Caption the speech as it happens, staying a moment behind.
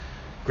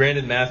Grant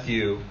and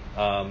Matthew,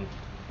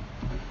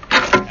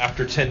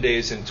 after 10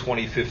 days in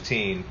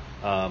 2015,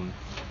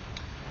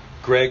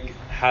 Greg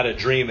had a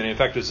dream, and in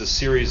fact, it was a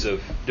series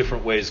of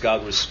different ways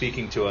God was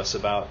speaking to us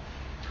about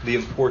the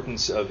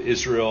importance of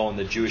Israel and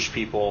the Jewish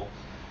people,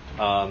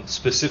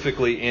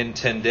 specifically in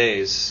 10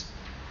 days,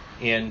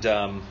 and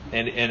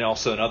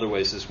also in other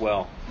ways as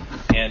well.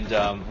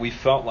 And we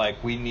felt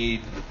like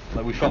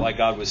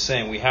God was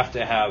saying we have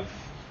to have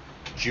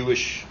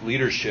Jewish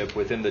leadership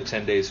within the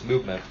 10 days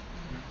movement.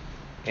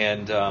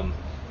 And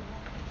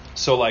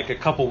so like a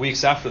couple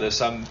weeks after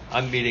this, I'm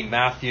meeting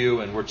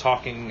Matthew, and we're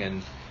talking,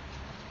 and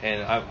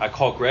I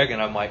call Greg, and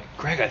I'm like,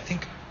 Greg, I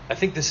think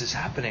this is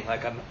happening.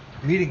 Like, I'm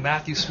meeting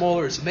Matthew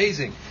Smoller. It's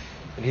amazing.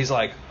 And he's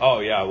like,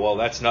 oh yeah, well,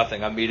 that's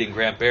nothing. I'm meeting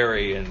Grant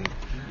Barry, and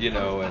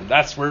and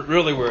that's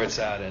really where it's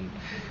at. And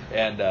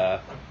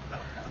a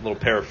little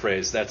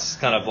paraphrase. That's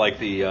kind of like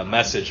the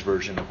Message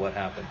version of what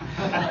happened.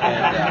 And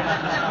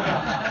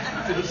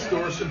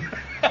distortion.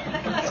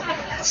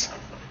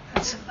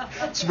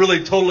 It's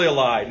really totally a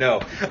lie.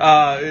 No,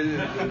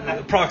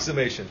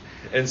 approximation.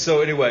 And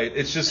so anyway,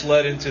 it's just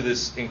led into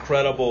this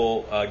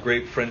incredible,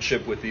 great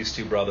friendship with these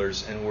two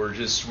brothers, and we're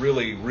just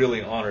really,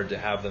 really honored to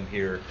have them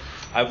here.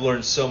 I've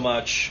learned so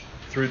much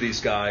through these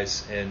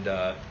guys, and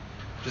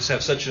just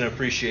have such an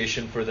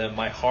appreciation for them.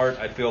 My heart,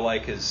 I feel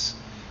like, has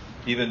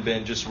even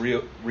been just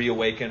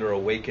reawakened or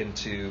awakened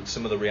to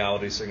some of the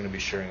realities they're going to be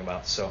sharing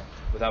about. So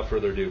without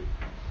further ado.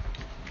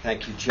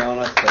 Thank you,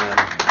 Jonathan.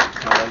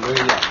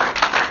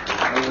 Hallelujah.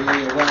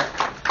 Hallelujah. Well,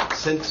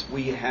 since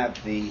we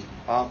have the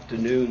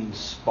afternoon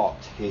spot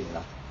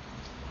here,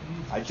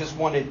 I just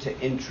wanted to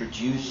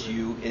introduce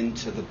you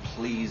into the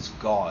Please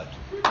God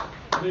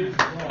team.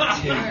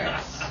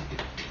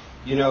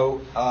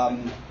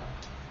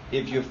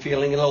 If you're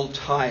feeling a little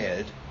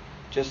tired,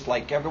 just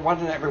like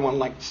everyone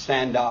like to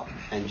stand up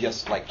and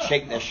just like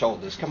shake their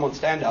shoulders. Come on,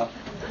 stand up.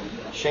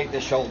 Shake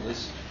their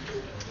shoulders.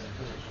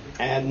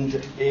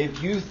 And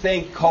if you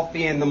think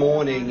coffee in the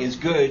morning is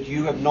good,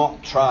 you have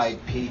not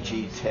tried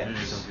PG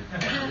Tips.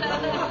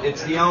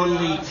 It's the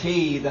only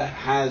tea that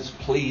has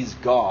Please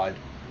God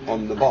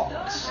on the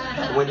box.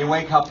 When you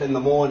wake up in the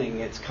morning,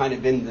 it's kind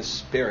of in the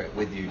spirit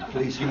with you.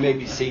 Please, you may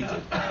be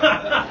seated.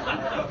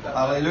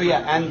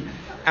 Hallelujah.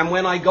 And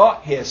when I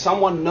got here,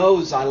 someone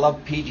knows I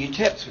love PG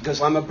Tips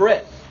because I'm a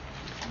Brit.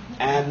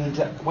 And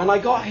when I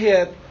got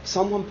here,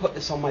 someone put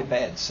this on my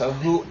bed. So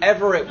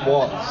whoever it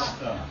was,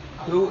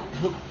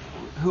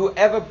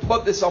 whoever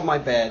put this on my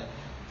bed,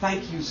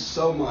 thank you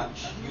so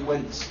much. You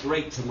went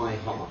straight to my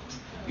heart.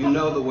 You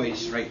know the way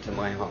straight to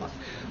my heart.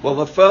 Well,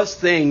 the first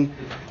thing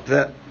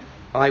that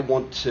I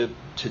want to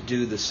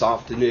do this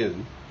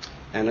afternoon,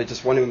 and I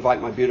just want to invite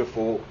my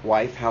beautiful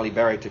wife, Halle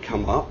Berry, to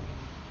come up.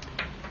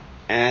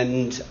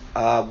 And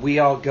we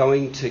are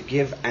going to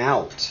give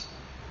out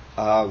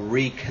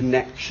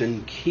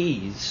reconnection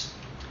keys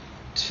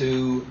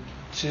to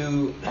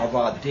two of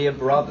our dear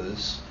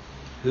brothers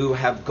who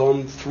have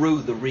gone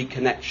through the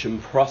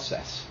reconnection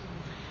process.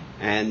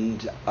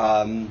 And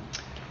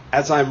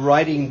as I'm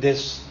writing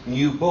this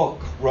new book,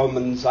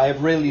 Romans, I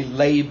have really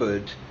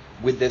labored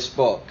with this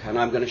book, and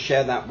I'm going to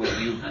share that with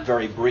you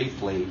very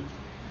briefly.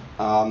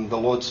 The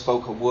Lord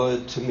spoke a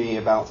word to me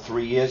about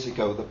 3 years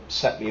ago that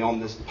set me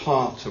on this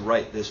path to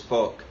write this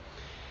book.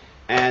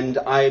 And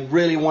I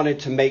really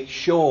wanted to make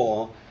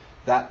sure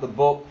that the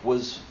book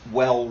was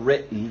well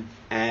written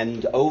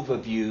and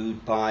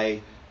overviewed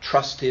by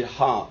trusted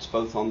hearts,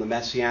 both on the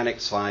Messianic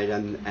side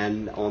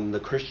and on the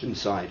Christian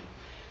side.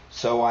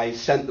 So I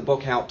sent the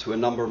book out to a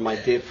number of my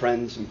dear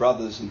friends and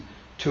brothers, and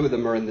two of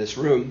them are in this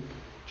room,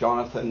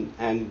 Jonathan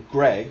and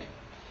Greg.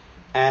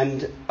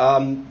 And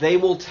they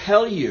will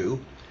tell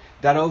you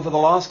that over the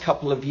last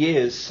couple of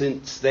years,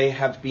 since they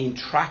have been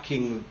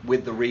tracking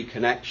with the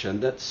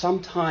reconnection, that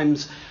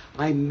sometimes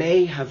I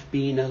may have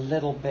been a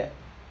little bit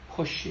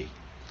pushy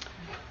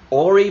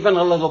or even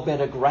a little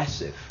bit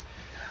aggressive,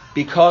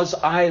 because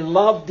I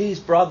love these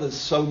brothers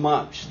so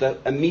much that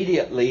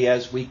immediately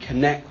as we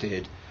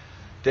connected,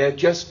 there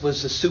just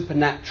was a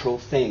supernatural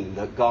thing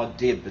that God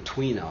did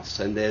between us,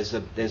 and there's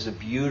a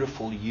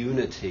beautiful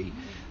unity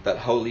that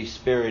Holy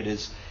Spirit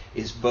is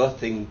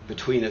birthing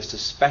between us,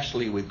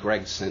 especially with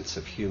Greg's sense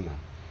of humor.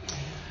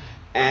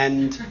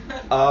 And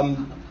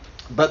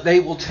but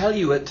they will tell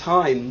you at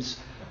times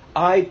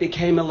I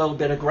became a little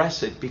bit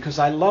aggressive because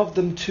I love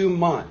them too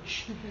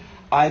much.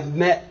 I've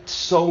met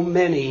so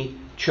many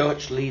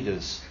church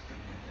leaders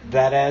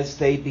that as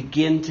they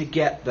begin to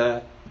get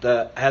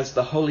as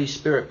the Holy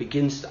Spirit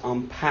begins to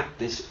unpack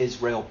this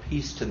Israel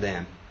piece to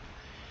them,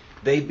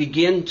 they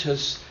begin to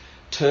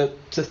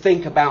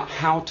think about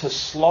how to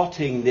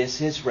slotting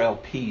this Israel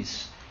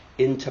piece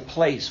into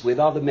place with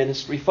other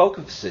ministry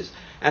focuses.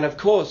 And of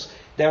course,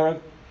 there are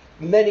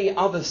many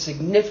other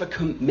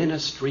significant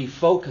ministry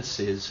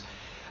focuses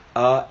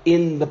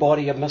in the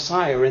body of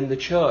Messiah, in the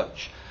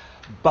church.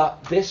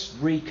 But this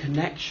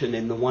reconnection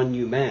in the one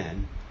new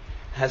man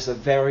has a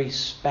very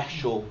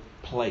special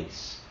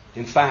place.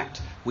 In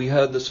fact, we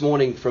heard this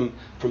morning from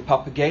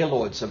Papa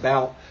Gaylords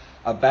about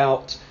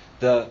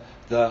the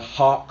the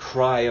heart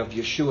cry of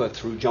Yeshua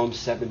through John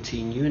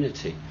 17,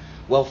 unity.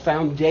 Well,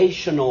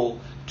 foundational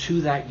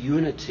to that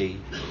unity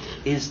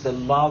is the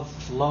love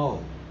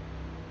flow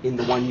in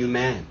the one new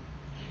man.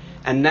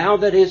 And now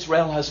that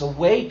Israel has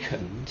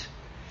awakened,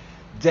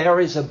 there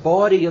is a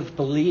body of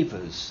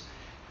believers,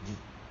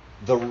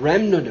 the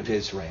remnant of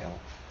Israel,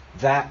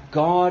 that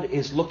God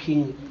is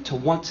looking to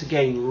once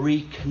again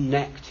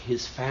reconnect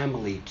his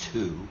family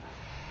to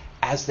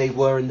as they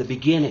were in the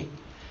beginning.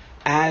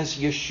 As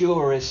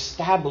Yeshua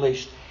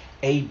established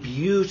a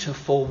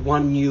beautiful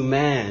one new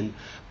man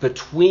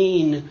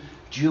between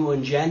Jew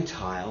and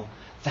Gentile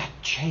that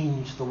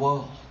changed the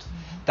world,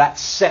 that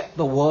set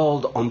the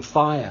world on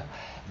fire,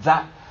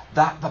 that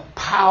the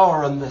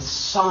power and the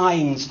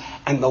signs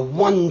and the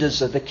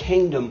wonders of the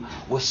kingdom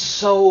were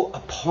so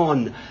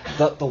upon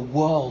that the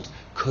world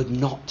could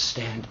not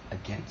stand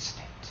against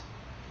it.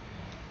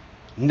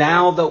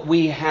 Now that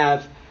we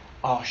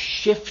are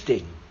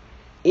shifting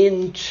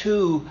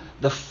into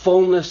the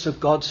fullness of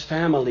God's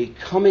family,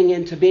 coming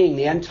into being,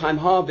 the end time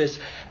harvest,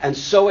 and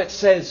so it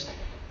says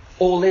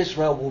all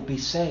Israel will be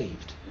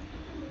saved.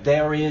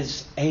 There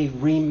is a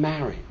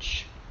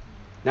remarriage.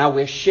 Now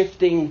we're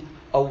shifting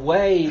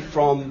away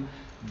from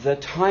the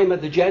time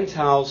of the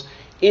Gentiles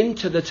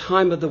into the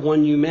time of the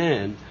one new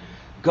man.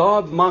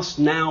 God must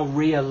now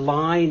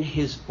realign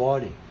his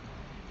body.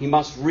 He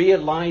must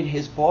realign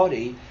his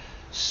body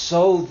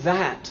so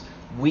that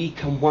we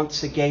can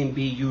once again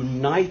be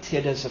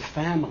united as a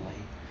family,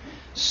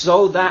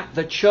 so that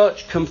the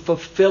church can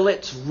fulfill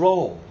its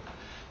role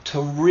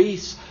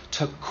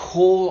to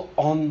call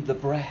on the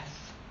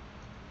breath,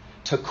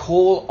 to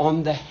call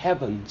on the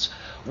heavens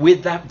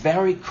with that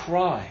very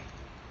cry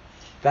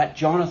that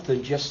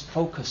Jonathan just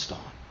focused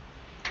on,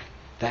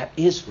 that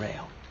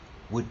Israel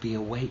would be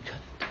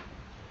awakened,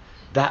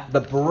 that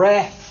the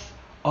breath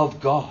of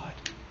God,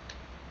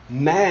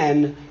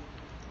 man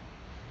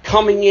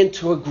coming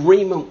into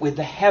agreement with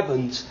the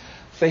heavens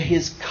for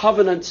his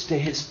covenants to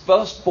his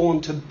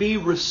firstborn to be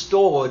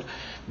restored,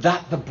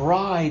 that the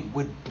bride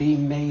would be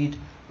made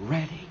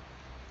ready,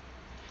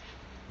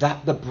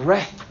 that the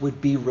breath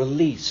would be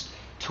released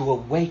to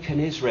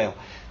awaken Israel.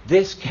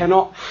 This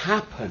cannot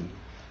happen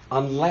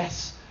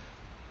unless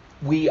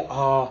we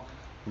are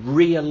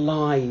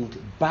realigned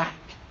back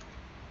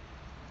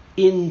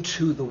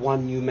into the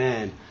one new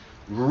man,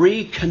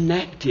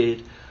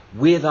 reconnected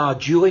with our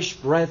Jewish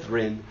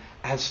brethren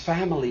as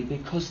family,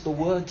 because the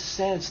word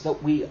says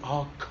that we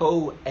are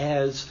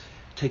co-heirs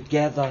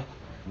together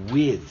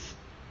with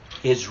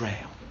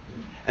Israel.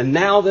 And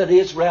now that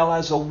Israel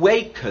has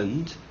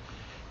awakened,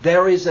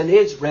 there is an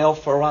Israel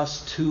for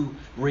us to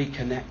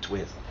reconnect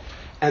with.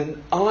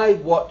 And I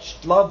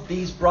love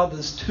these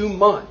brothers too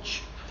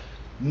much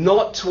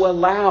not to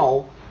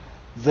allow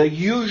the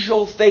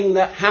usual thing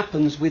that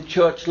happens with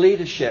church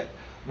leadership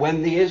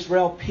when the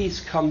Israel piece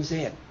comes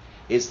in,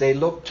 is they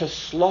look to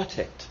slot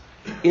it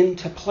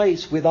into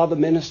place with other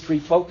ministry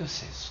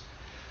focuses.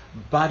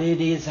 But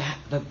it is at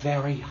the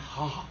very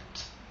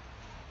heart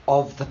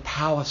of the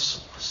power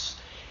source.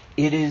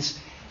 It is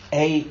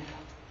a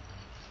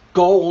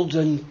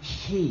golden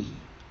key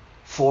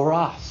for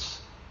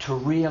us to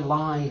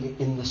realign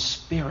in the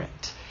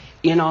spirit,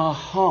 in our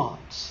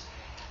hearts,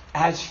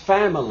 as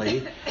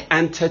family,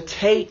 and to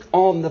take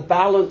on the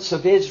balance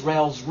of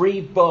Israel's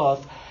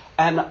rebirth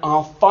and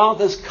our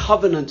Father's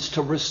covenants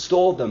to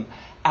restore them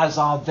as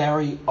our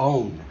very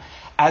own.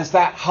 As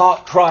that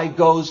heart cry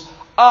goes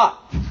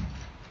up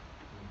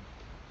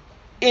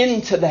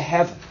into the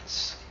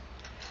heavens,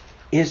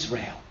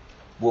 Israel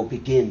will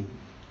begin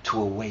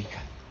to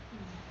awaken.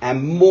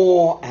 And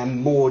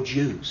more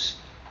Jews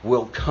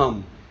will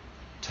come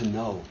to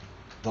know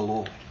the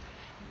Lord.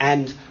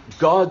 And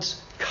God's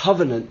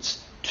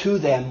covenants to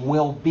them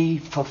will be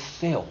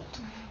fulfilled,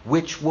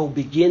 which will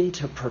begin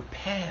to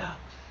prepare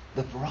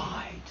the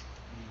bride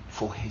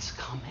for his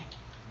coming.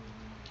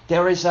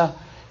 There is a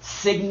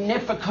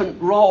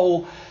significant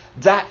role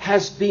that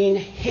has been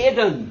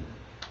hidden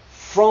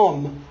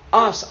from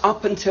us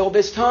up until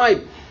this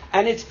time.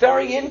 And it's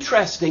very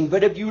interesting,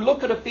 but if you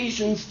look at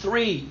Ephesians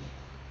 3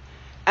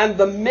 and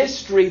the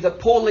mystery that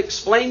Paul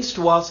explains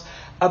to us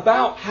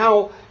about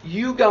how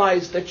you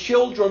guys, the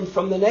children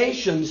from the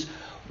nations,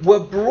 were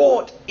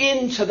brought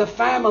into the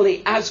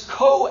family as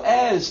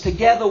co-heirs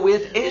together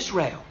with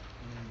Israel.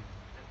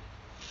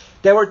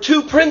 There were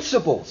two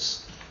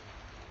principles.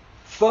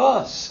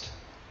 First,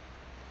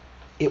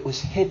 it was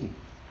hidden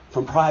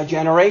from prior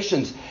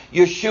generations.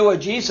 Yeshua,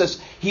 Jesus,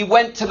 he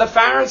went to the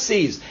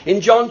Pharisees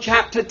in John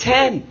chapter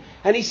 10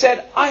 and he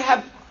said, I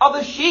have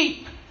other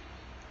sheep.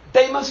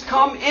 They must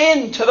come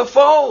into the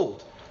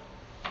fold.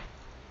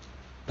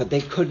 But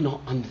they could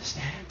not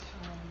understand.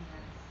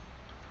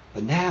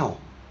 But now,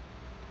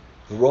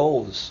 the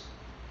roles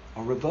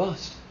are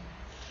reversed.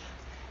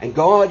 And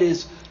God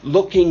is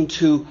looking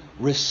to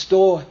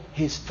restore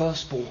his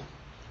firstborn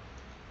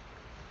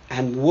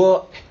and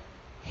work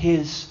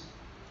his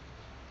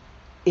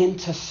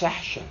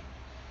intercession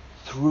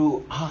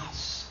through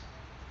us,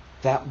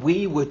 that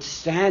we would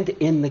stand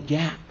in the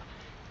gap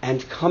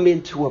and come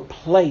into a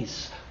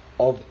place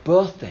of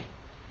birthing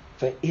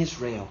for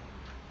Israel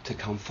to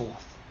come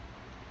forth.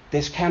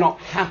 This cannot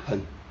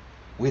happen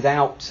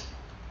without,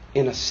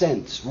 in a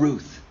sense,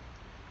 Ruth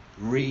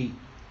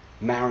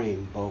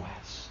remarrying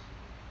Boaz.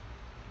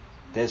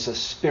 There's a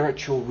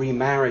spiritual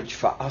remarriage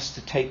for us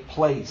to take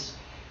place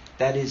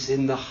that is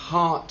in the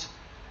heart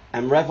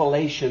and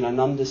revelation and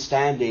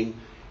understanding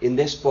in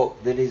this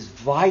book that is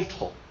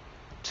vital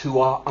to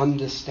our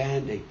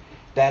understanding.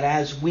 That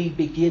as we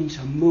begin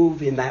to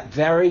move in that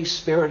very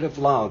spirit of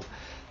love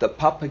that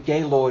Papa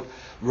Gaylord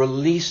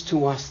released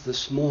to us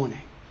this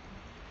morning,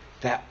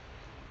 that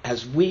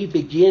as we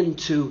begin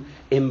to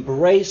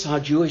embrace our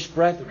Jewish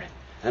brethren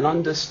and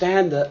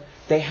understand that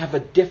they have a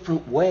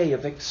different way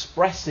of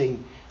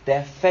expressing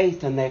their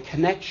faith and their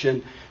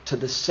connection to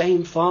the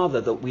same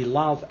Father that we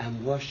love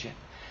and worship.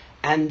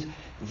 And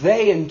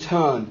they in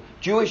turn,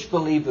 Jewish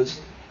believers,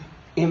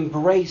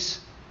 embrace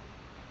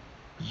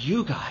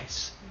you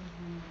guys.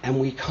 And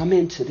we come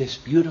into this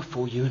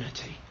beautiful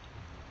unity.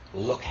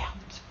 Look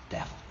out,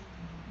 devil.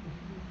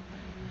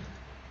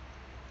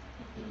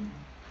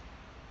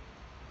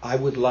 I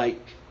would like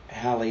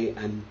Hallie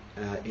and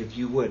if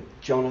you would,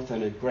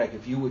 Jonathan and Greg,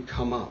 if you would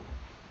come up.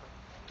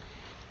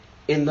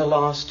 In the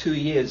last 2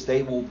 years,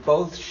 they will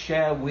both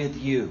share with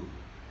you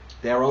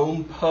their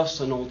own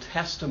personal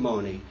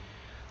testimony,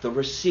 the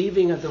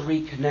receiving of the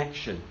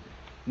reconnection.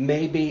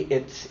 Maybe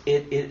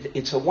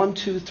it's a 1,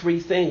 2, 3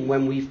 thing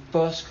when we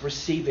first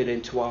receive it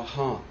into our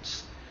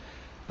hearts.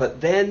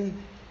 But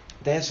then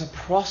there's a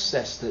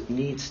process that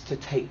needs to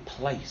take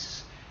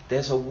place.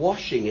 There's a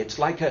washing. It's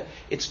like a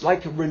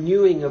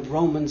renewing of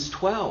Romans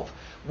 12.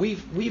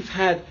 We've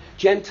had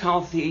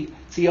Gentile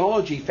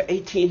theology for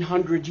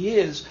 1800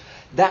 years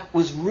that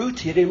was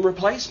rooted in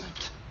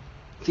replacement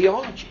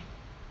theology.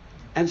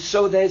 And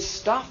so there's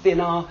stuff in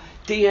our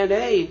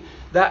DNA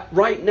that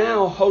right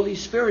now Holy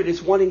Spirit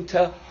is wanting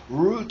to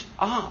root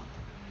up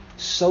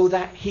so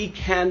that He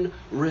can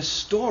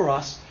restore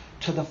us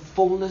to the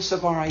fullness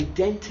of our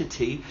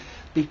identity,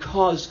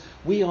 because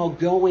we are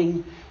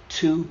going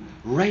to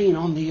reign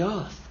on the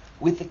earth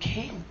with the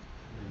King.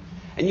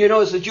 And you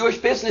know, as a Jewish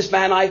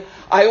businessman, I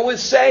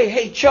always say,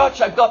 hey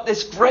church, I've got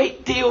this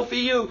great deal for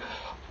you.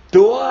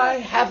 Do I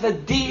have a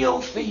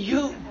deal for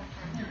you?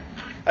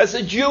 As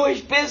a Jewish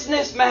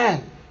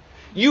businessman,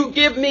 you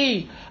give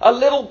me a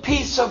little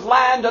piece of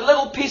land, a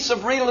little piece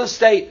of real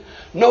estate,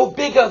 no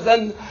bigger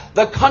than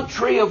the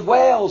country of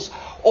Wales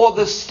or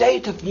the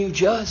state of New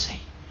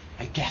Jersey.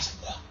 And guess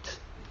what,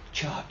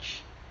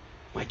 church?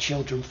 My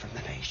children from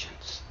the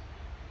nations,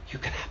 you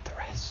can have the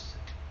rest.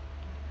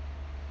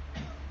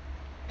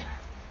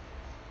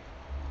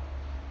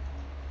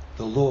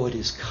 The Lord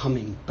is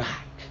coming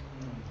back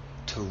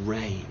to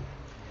reign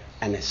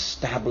and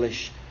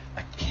establish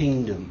a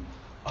kingdom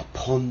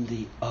upon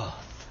the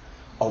earth,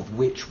 of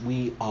which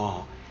we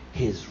are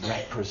His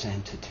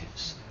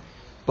representatives,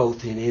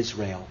 both in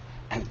Israel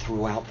and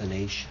throughout the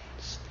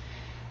nations.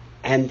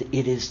 And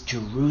it is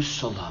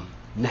Jerusalem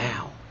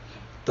now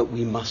that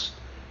we must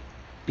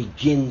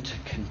begin to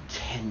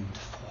contend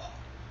for.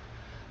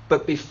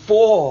 But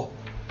before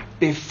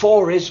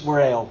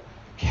Israel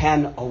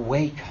can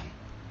awaken,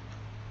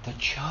 the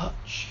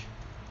church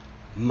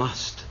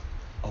must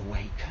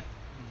awaken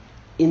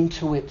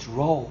into its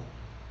role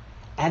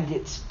and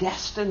its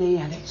destiny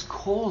and its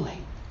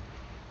calling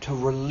to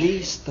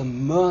release the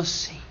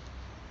mercy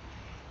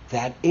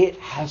that it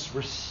has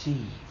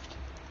received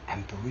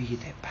and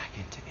breathe it back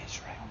into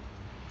Israel.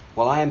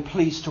 Well, I am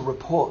pleased to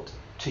report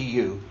to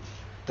you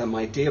that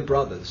my dear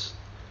brothers,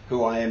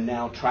 who I am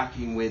now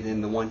tracking with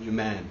in the One New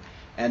Man,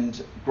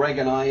 and Greg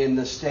and I in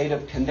the state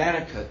of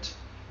Connecticut,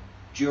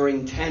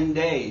 during 10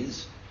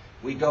 days,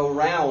 we go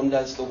round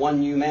as the One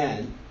New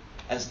Man,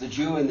 as the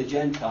Jew and the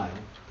Gentile.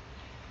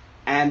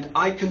 And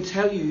I can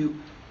tell you,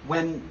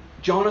 when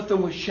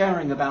Jonathan was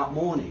sharing about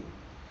mourning,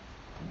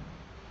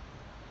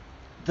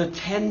 the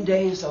 10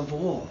 days of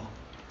awe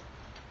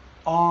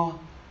are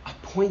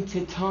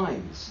appointed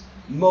times.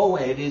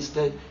 Moed is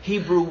the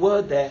Hebrew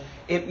word there.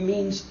 It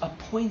means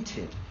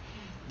appointed.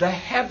 The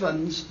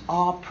heavens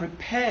are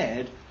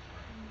prepared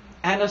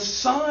and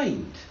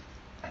assigned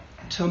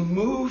to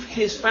move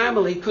His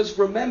family, because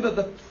remember,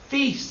 the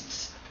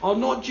feasts are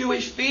not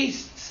Jewish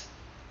feasts.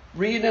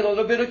 Read in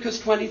Leviticus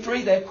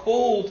 23, they're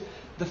called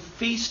the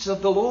feasts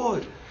of the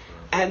Lord.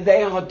 And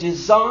they are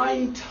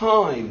designed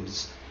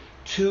times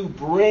to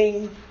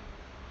bring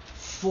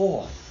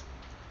forth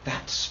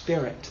that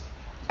spirit.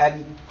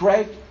 And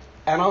Greg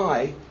and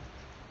I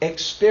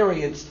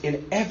experienced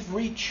in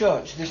every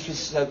church, this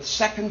was the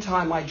second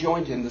time I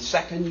joined him, the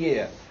second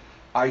year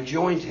I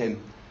joined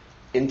him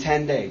in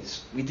 10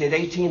 days. We did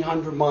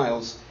 1,800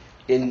 miles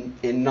in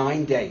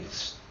 9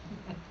 days.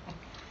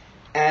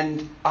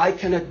 And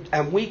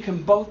we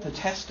can both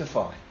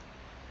testify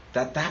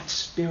that that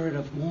spirit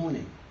of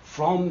mourning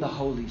from the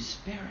Holy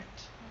Spirit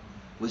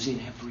was in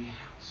every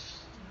house.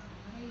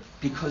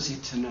 Because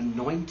it's an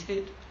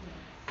anointed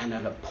and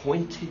an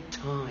appointed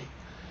time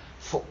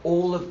for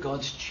all of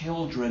God's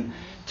children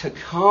to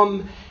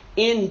come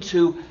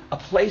into a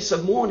place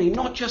of mourning,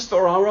 not just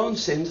for our own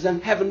sins,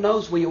 and heaven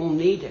knows we all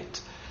need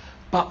it,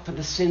 but for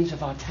the sins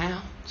of our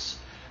towns,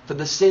 for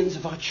the sins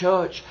of our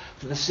church,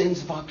 for the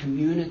sins of our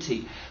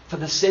community, for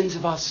the sins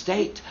of our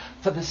state,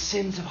 for the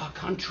sins of our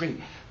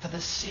country, for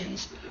the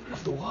sins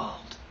of the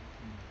world.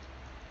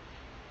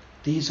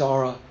 These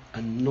are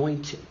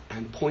anointed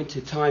and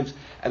pointed times.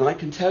 And I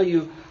can tell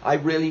you, I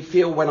really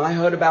feel when I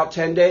heard about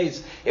 10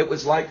 days, it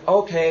was like,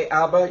 okay,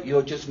 Abba,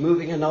 you're just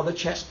moving another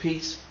chess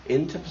piece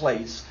into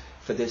place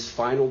for this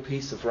final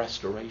piece of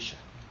restoration.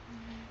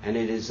 And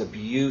it is a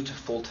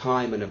beautiful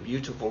time and a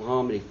beautiful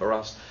harmony for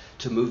us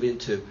to move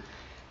into.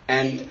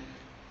 And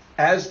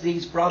as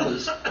these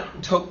brothers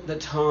took the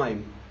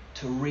time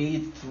to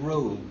read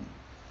through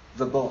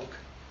the book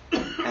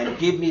and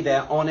give me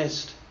their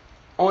honest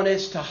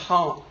to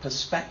heart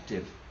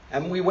perspective,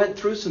 and we went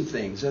through some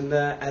things, and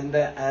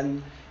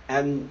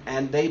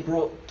they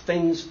brought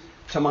things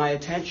to my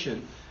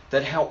attention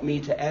that helped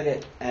me to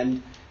edit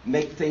and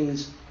make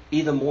things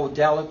either more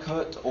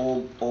delicate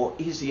or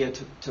easier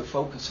to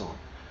focus on.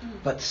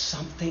 But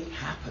something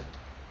happened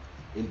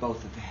in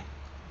both of them.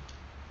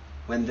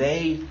 When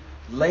they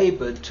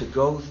labored to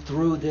go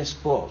through this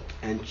book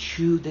and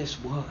chew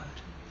this word,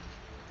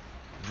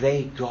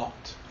 they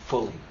got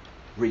fully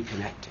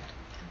reconnected.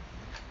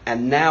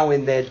 And now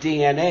in their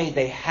DNA,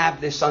 they have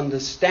this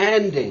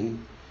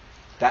understanding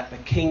that the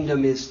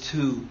kingdom is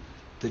to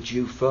the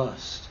Jew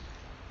first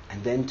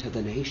and then to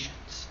the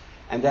nations.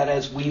 And that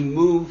as we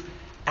move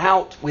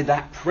out with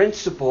that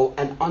principle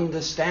and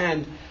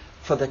understand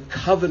for the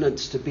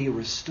covenants to be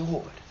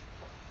restored,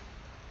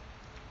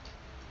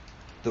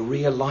 the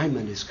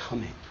realignment is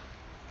coming.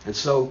 And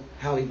so,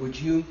 Hallie, would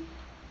you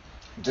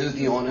do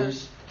the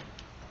honors?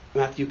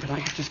 Matthew, can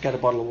I just get a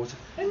bottle of water?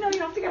 No, you don't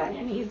have to get on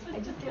your knees. I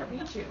just can't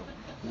reach you.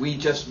 We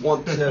just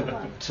want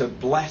to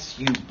bless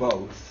you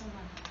both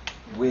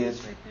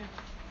with...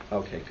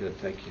 Okay, good.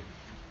 Thank you.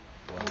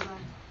 Hold on.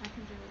 I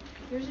can do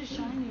it. Yours is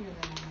shinier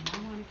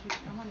than mine.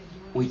 I want to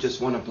do it. We just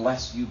want to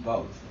bless you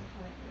both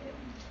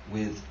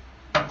with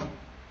a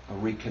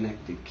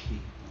reconnected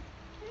key.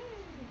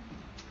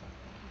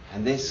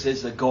 And this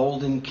is a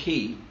golden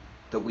key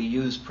that we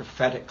use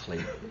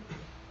prophetically.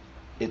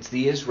 It's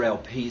the Israel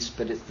piece,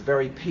 but it's the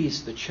very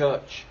piece the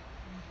church,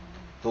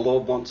 the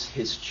Lord wants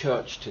his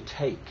church to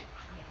take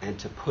and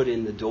to put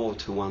in the door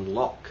to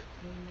unlock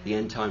the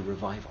end time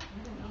revival.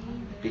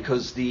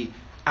 Because the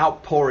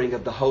outpouring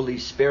of the Holy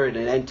Spirit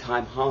and end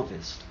time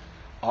harvest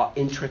are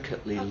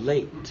intricately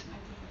linked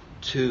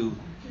to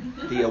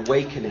the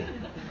awakening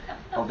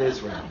of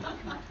Israel.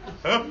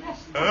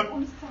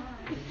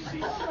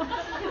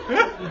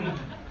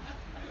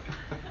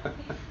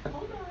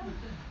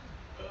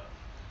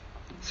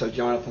 So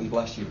Jonathan,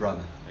 bless you,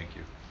 brother. Thank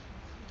you.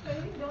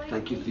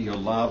 Thank you for your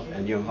love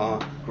and your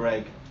heart.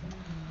 Greg.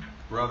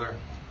 Brother.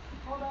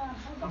 Hold on.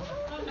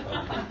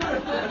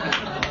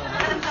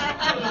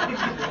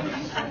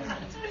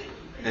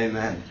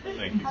 Amen.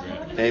 Thank you,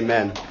 Grant.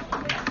 Amen.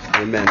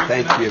 Amen.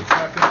 Thank you.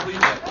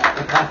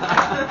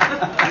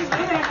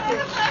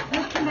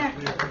 He's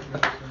connected.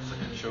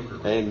 Choker.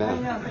 Amen.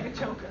 I know, it's like a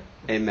choker.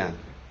 Amen.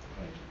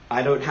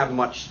 I don't have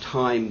much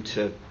time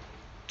to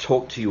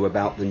talk to you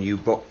about the new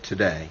book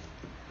today,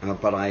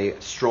 but I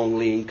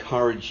strongly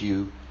encourage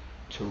you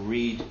to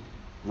read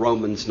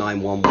Romans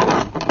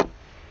 9:1.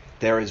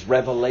 There is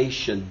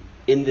revelation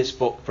in this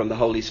book from the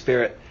Holy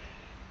Spirit.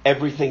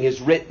 Everything is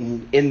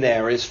written in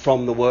there is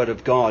from the Word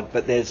of God,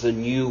 but there's a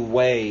new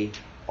way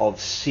of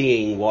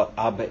seeing what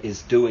Abba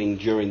is doing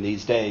during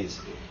these days.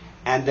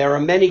 And there are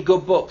many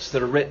good books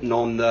that are written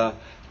on the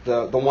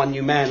one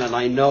new man, and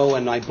I know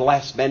and I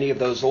bless many of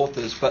those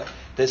authors, but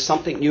there's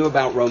something new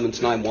about Romans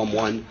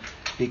 9:1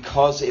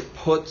 because it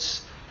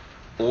puts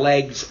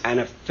legs and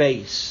a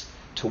face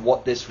to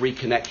what this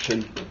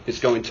reconnection is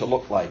going to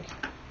look like.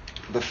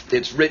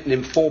 It's written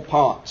in 4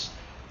 parts.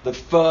 The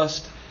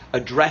first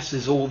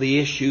addresses all the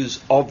issues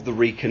of the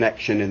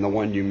reconnection in the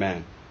one new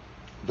man.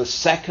 The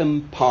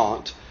second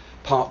part,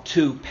 part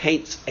 2,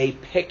 paints a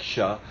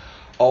picture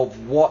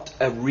of what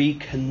a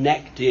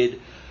reconnected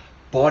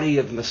body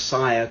of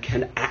Messiah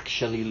can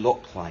actually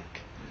look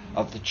like.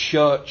 Of the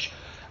church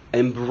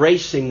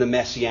embracing the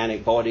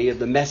messianic body, of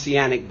the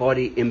messianic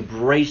body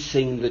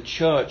embracing the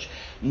church.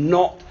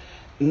 Not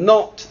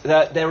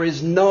that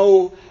there's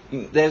no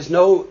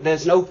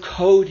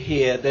code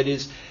here that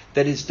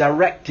is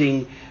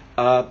directing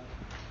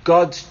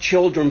God's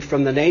children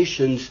from the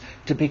nations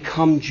to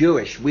become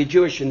Jewish. We're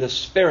Jewish in the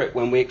spirit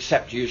when we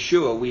accept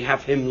Yeshua. We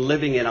have him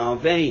living in our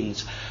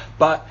veins.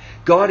 But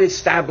God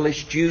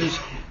established Jews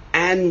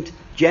and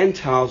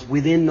Gentiles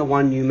within the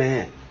one new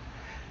man.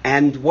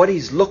 And what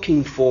he's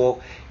looking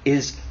for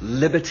is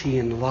liberty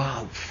and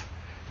love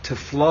to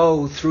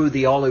flow through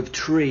the olive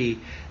tree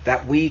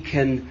that we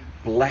can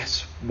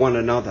bless one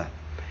another.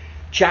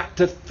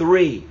 Chapter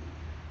 3,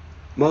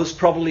 most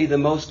probably the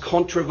most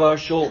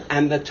controversial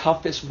and the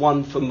toughest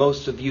one for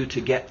most of you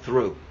to get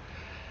through.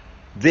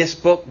 This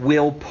book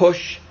will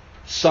push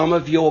some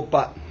of your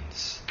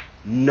buttons,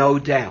 no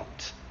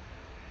doubt.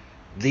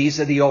 These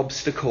are the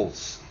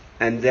obstacles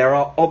and there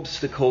are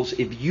obstacles.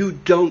 If you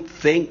don't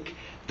think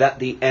that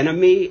the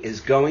enemy is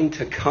going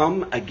to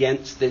come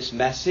against this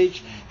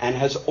message and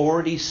has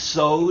already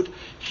sowed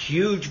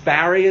huge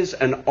barriers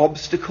and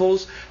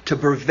obstacles to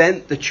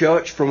prevent the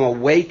church from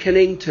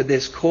awakening to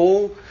this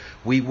call,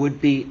 we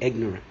would be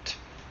ignorant.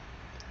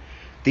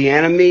 The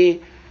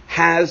enemy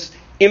has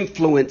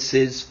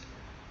influences,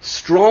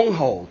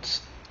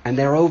 strongholds, and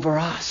they're over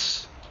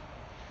us.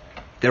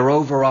 They're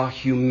over our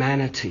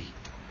humanity.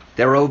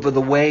 They're over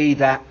the way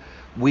that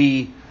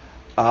we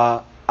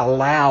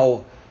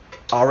allow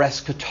our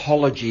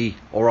eschatology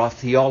or our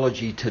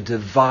theology to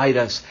divide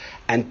us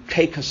and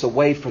take us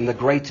away from the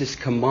greatest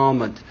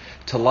commandment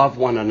to love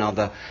one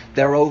another.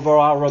 They're over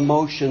our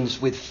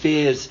emotions with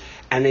fears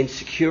and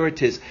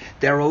insecurities.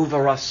 They're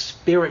over us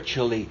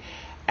spiritually.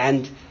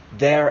 And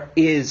there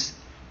is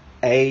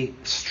a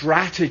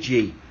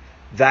strategy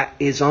that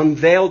is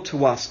unveiled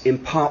to us in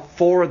part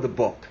 4 of the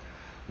book,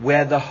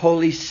 where the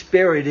Holy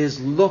Spirit is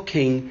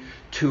looking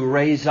to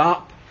raise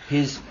up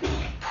his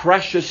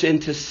precious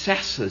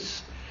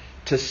intercessors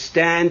to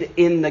stand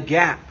in the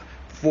gap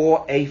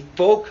for a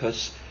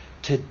focus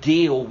to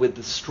deal with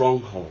the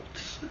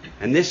strongholds.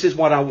 And this is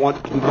what I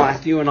want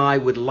Matthew and I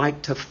would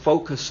like to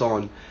focus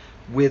on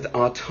with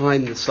our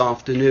time this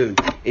afternoon.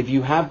 If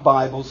you have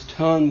Bibles,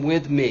 turn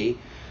with me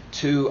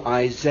to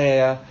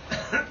Isaiah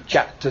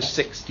chapter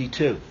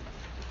 62.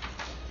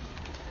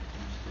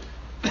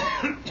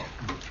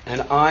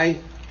 And I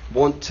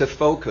want to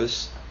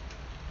focus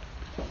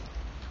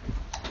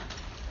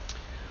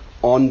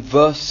on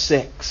verse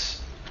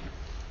 6.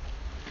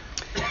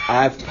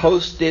 I have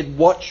posted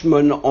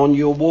watchmen on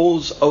your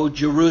walls, O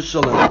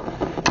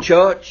Jerusalem.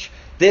 Church,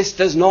 this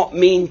does not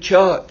mean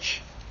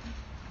church.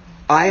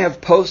 I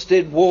have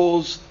posted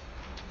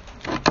watchmen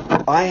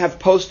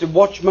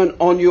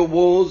on your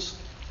walls,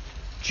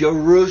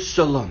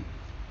 Jerusalem.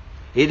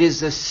 It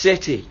is a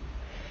city.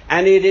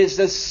 And it is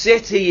a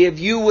city, if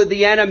you were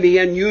the enemy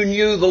and you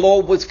knew the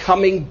Lord was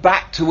coming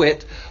back to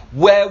it,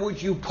 where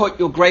would you put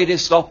your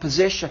greatest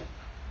opposition?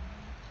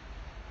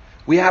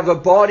 We have a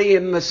body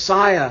in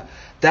Messiah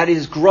that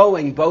is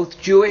growing,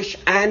 both Jewish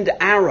and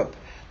Arab,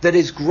 that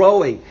is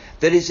growing,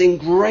 that is in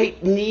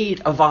great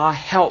need of our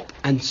help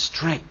and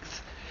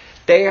strength.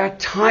 They are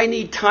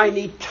tiny,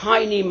 tiny,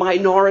 tiny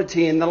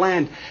minority in the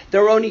land.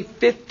 There are only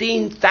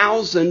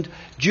 15,000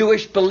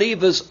 Jewish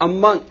believers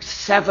amongst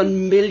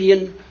 7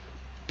 million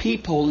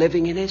people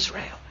living in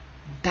Israel.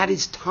 That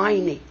is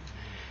tiny.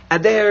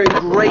 And they are in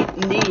great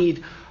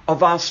need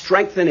of our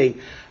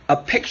strengthening. A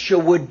picture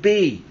would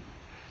be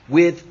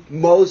with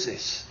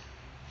Moses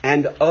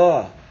and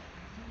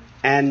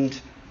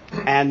and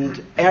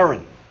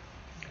Aaron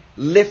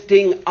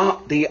lifting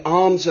up the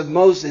arms of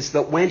Moses,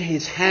 that when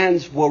his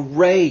hands were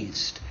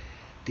raised,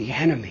 the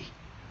enemy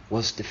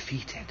was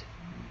defeated.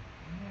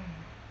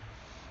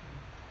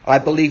 I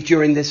believe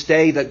during this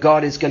day that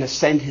God is going to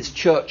send his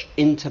church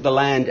into the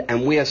land,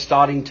 and we are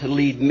starting to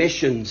lead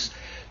missions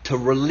to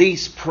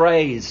release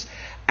praise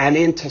and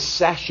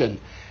intercession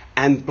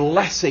and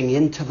blessing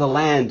into the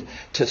land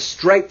to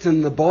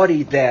strengthen the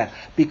body there,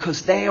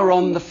 because they are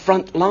on the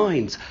front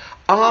lines.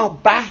 Our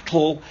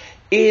battle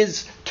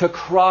is to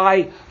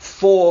cry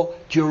for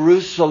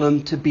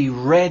Jerusalem to be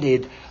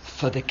readied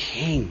for the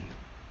King.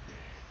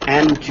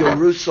 And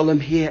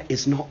Jerusalem here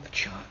is not the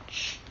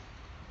church.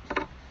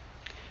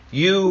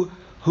 You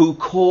who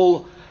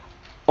call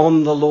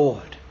on the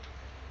Lord,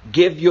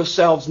 give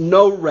yourselves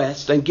no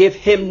rest and give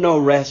him no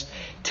rest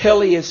till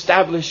he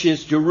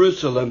establishes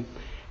Jerusalem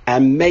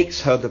and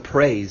makes her the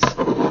praise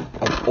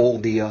of all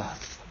the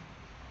earth.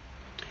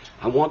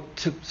 I want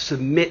to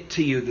submit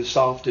to you this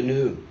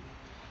afternoon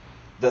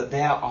that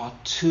there are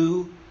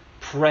 2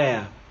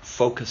 prayer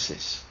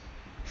focuses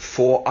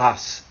for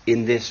us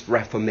in this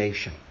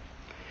Reformation.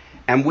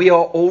 And we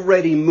are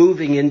already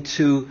moving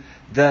into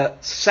the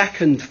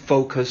second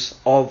focus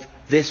of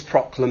this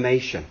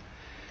proclamation.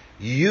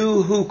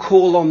 You who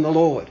call on the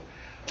Lord.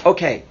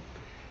 Okay,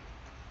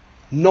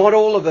 not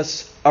all of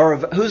us are...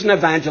 Who's an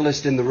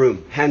evangelist in the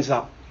room? Hands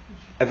up.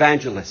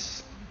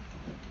 Evangelists.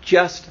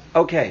 Just,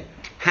 okay.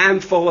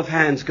 Handful of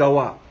hands go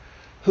up.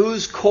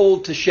 Who's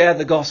called to share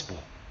the gospel?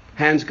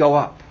 Hands go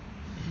up.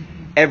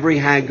 Every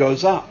hand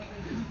goes up.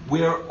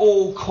 We're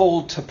all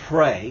called to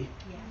pray,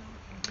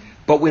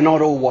 but we're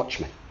not all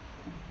watchmen.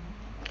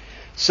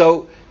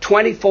 So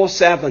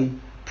 24/7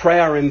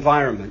 prayer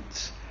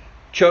environments,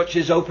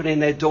 churches opening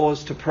their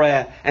doors to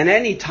prayer, and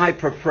any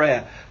type of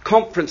prayer,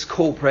 conference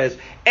call prayers,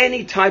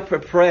 any type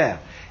of prayer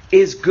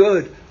is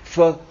good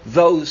for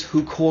those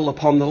who call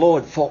upon the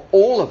Lord, for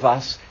all of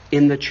us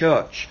in the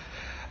church.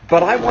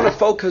 But I want to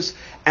focus,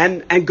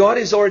 and God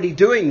is already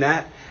doing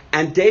that,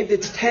 and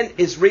David's tent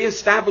is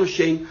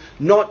reestablishing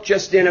not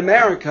just in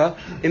America.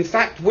 In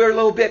fact, we're a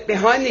little bit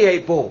behind the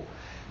 8 ball.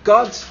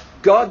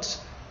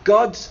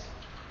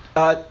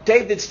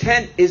 David's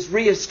tent is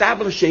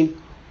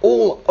reestablishing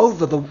all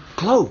over the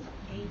globe.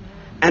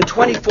 And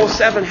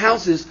 24/7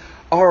 houses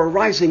are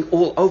arising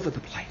all over the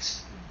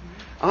place.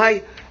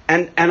 I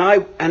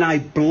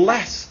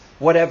bless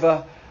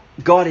whatever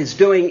God is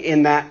doing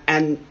in that,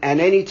 and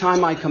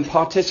anytime I can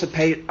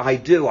participate, I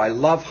do. I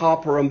love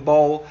Harper and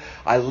Bowl.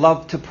 I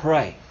love to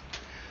pray.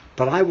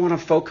 But I want to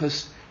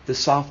focus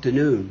this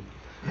afternoon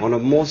on a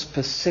more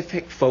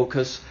specific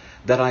focus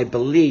that I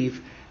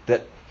believe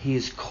that he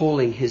is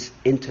calling his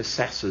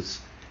intercessors,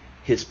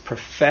 his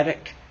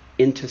prophetic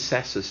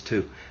intercessors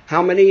to.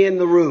 How many in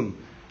the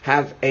room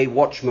have a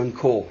watchman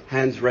call?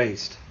 Hands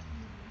raised.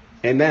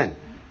 Amen.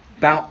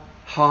 About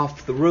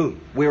half the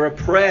room. We're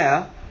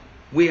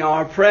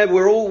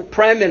all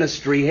prayer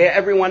ministry here.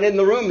 Everyone in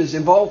the room is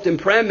involved in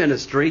prayer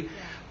ministry,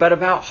 but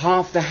about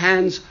half the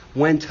hands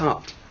went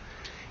up.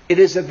 It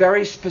is a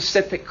very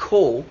specific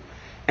call,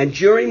 and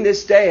during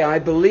this day I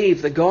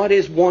believe that God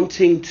is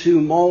wanting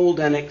to mold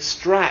and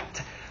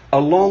extract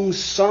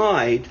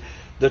alongside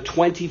the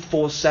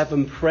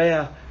 24/7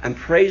 prayer and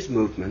praise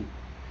movement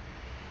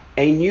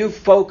a new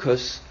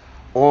focus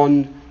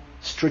on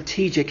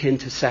strategic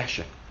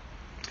intercession.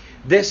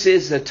 This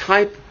is a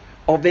type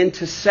of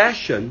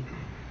intercession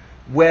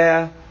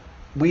where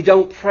we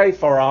don't pray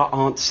for our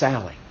Aunt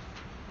Sally.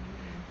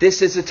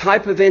 This is a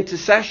type of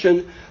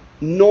intercession,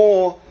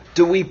 nor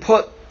do we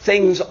put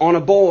things on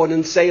a board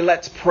and say,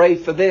 let's pray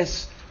for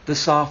this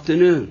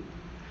afternoon.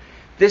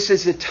 This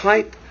is a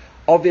type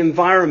of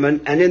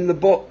environment, and in the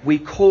book we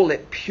call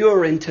it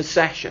pure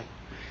intercession.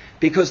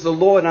 Because the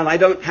Lord, and I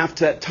don't have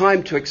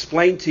time to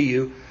explain to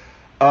you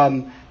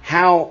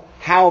how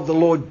the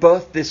Lord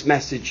birthed this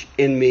message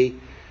in me,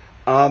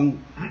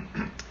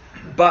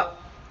 but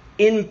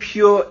in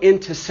pure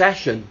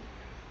intercession,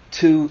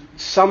 to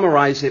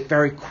summarize it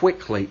very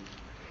quickly,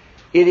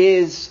 it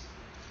is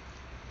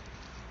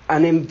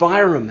an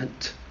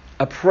environment,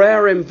 a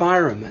prayer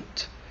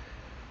environment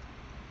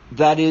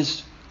that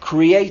is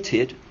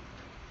created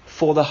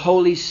for the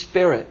Holy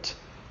Spirit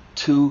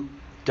to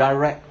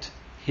direct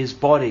his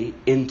body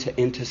into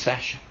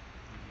intercession.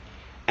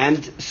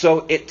 And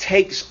so it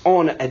takes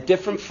on a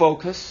different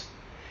focus,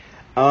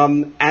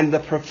 and the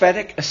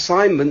prophetic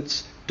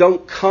assignments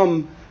don't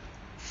come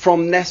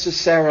from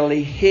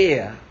necessarily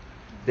here.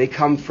 They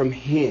come from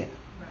here,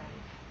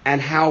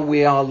 and how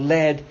we are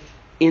led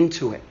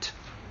into it.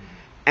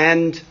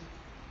 And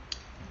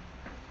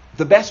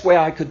the best way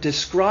I could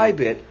describe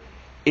it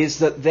is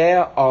that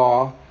there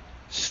are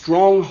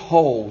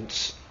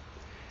strongholds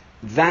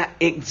that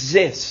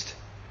exist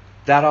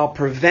that are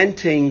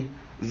preventing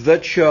the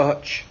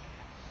church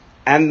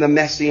and the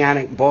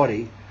messianic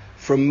body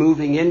from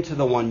moving into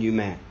the one new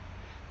man.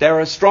 There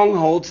are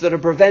strongholds that are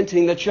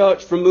preventing the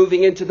church from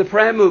moving into the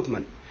prayer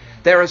movement.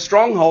 There are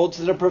strongholds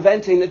that are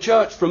preventing the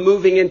church from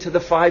moving into the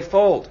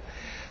fivefold.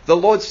 The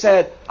Lord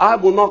said, I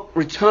will not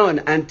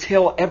return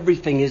until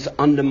everything is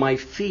under my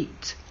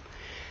feet.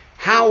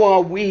 How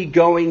are we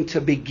going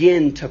to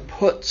begin to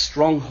put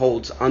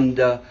strongholds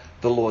under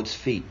the Lord's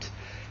feet?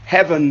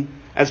 Heaven,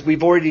 as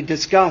we've already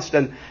discussed,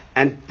 and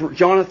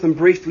Jonathan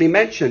briefly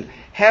mentioned,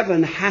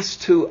 heaven has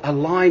to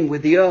align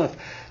with the earth.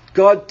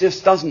 God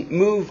just doesn't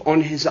move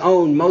on his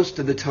own most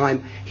of the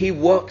time. He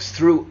works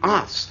through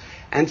us.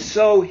 And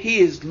so he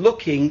is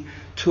looking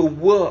to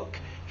work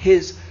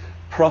his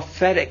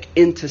prophetic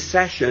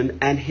intercession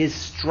and his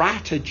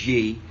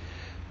strategy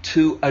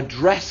to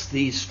address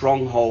these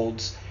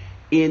strongholds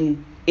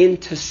in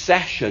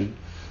intercession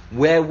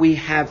where we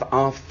have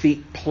our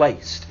feet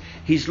placed.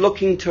 He's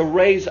looking to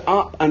raise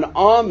up an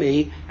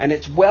army, and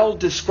it's well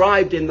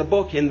described in the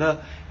book, in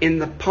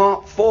the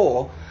part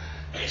 4,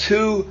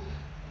 to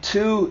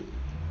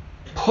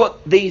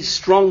put these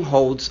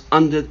strongholds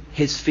under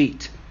his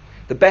feet.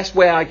 The best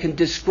way I can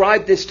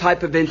describe this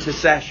type of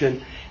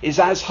intercession is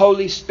as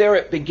Holy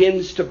Spirit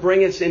begins to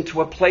bring us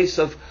into a place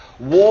of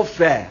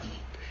warfare,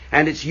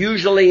 and it's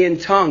usually in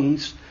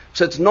tongues,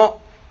 so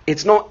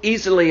it's not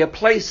easily a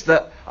place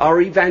that our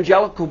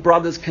evangelical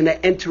brothers can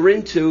enter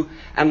into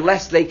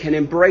unless they can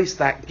embrace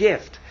that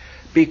gift,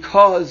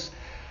 because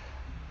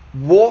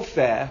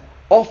warfare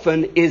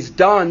often is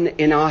done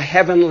in our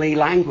heavenly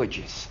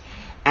languages,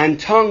 and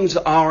tongues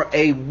are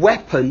a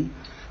weapon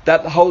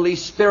that the Holy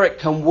Spirit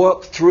can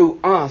work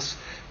through us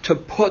to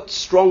put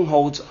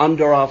strongholds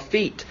under our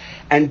feet.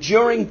 And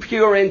during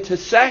pure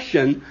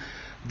intercession,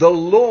 the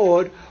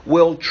Lord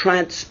will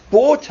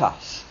transport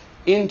us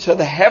into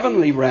the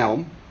heavenly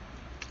realm,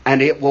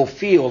 and it will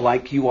feel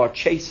like you are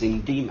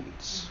chasing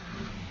demons.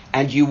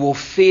 And you will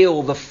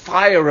feel the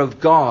fire of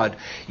God.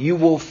 You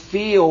will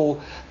feel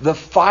the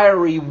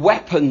fiery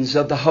weapons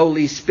of the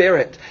Holy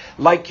Spirit,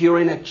 like you're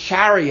in a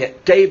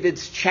chariot,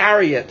 David's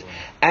chariot,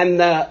 and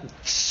the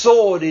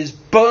sword is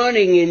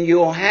burning in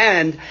your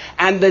hand,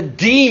 and the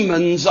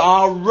demons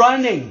are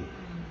running.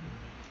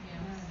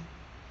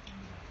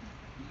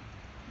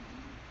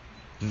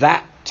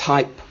 That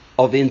type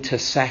of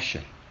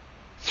intercession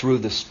through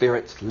the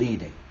Spirit's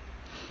leading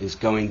is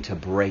going to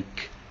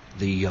break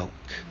the yoke,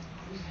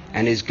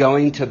 and is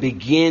going to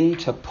begin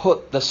to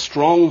put the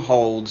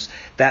strongholds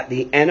that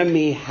the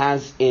enemy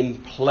has in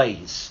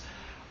place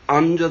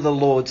under the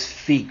Lord's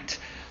feet,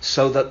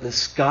 so that the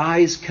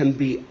skies can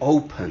be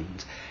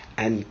opened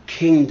and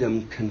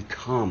kingdom can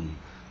come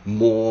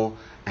more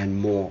and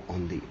more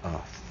on the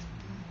earth.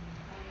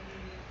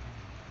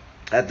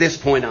 At this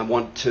point, I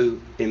want to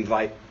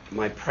invite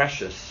my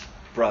precious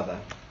brother,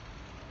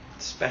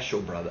 special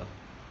brother,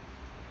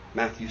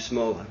 Matthew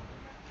Smola,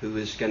 who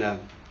is going to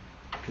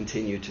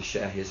continue to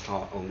share his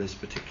heart on this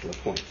particular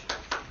point.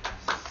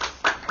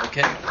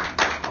 Okay.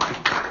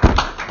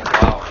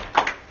 Wow.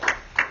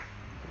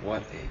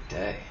 What a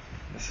day.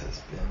 This has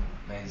been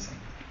amazing.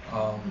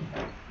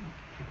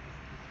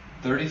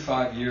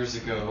 35 years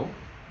ago,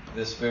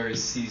 this very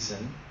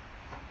season,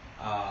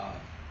 a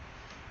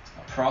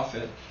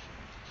prophet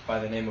by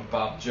the name of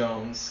Bob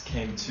Jones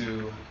came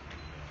to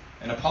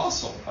an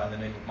apostle by the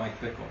name of Mike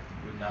Bickle.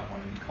 He would not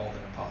want to be called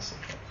an apostle,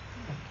 but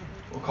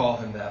we'll call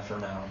him that for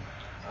now.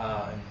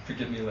 And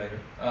forgive me later.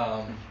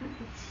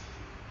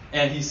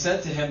 And he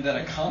said to him that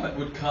a comet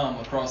would come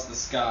across the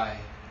sky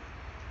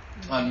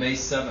on May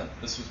 7th.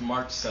 This was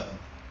March 7th.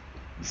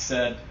 He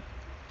said,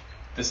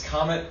 this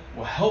comet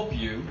will help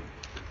you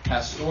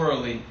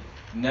pastorally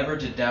never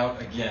to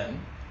doubt again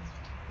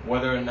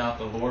whether or not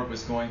the Lord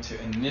was going to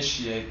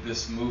initiate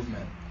this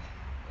movement.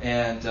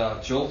 And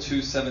Joel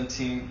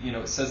 2:17,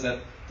 it says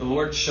that the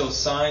Lord shows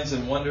signs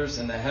and wonders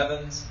in the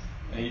heavens,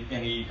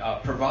 and he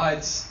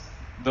provides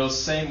those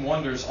same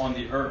wonders on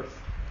the earth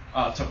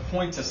to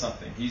point to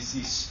something.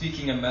 He's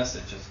speaking a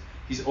message.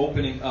 He's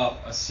opening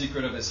up a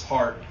secret of his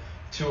heart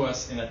to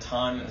us in a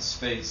time and a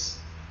space,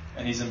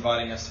 and he's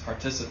inviting us to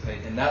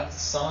participate. And that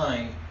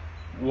sign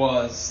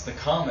was the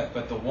comet,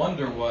 but the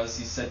wonder was,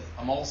 he said,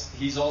 the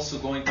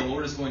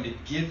Lord is going to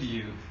give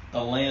you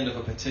the land of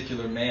a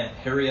particular man,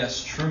 Harry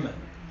S. Truman,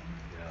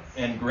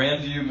 in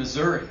Grandview,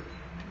 Missouri.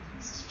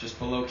 It's just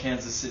below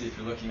Kansas City if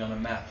you're looking on a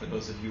map, for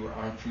those of you who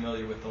aren't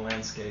familiar with the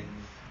landscape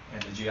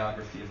and the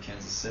geography of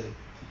Kansas City.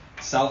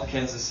 South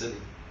Kansas City.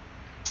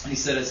 He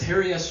said, as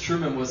Harry S.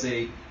 Truman was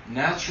a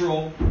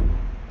natural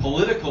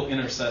political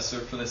intercessor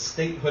for the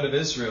statehood of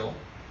Israel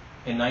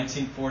in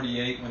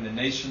 1948, when the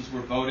nations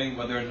were voting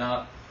whether or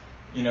not,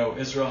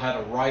 Israel had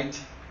a right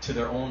to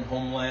their own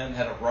homeland,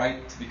 had a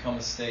right to become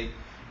a state,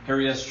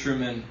 Harry S.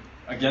 Truman,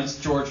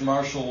 against George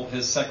Marshall,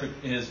 his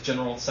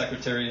General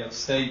Secretary of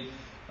State,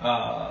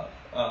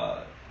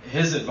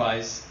 his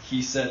advice,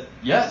 he said,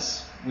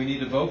 yes, we need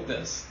to vote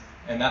this.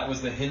 And that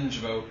was the hinge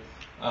vote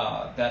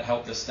that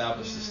helped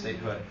establish the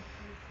statehood.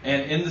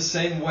 And in the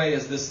same way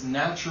as this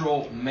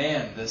natural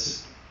man,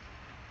 this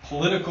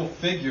political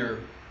figure,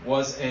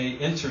 was an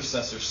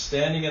intercessor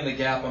standing in the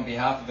gap on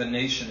behalf of a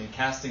nation and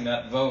casting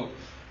that vote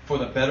for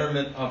the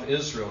betterment of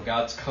Israel,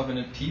 God's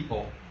covenant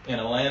people, in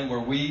a land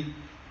where we,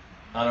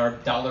 on our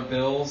dollar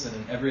bills and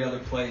in every other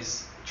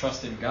place,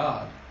 trust in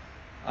God.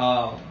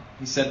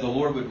 He said the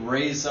Lord would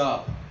raise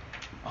up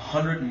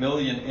 100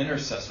 million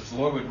intercessors. The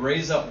Lord would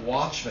raise up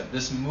watchmen,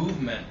 this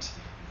movement.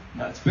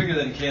 Now, it's bigger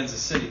than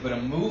Kansas City, but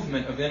a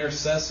movement of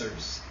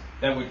intercessors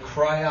that would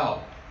cry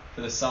out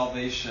for the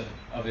salvation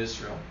of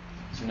Israel.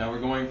 So now we're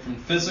going from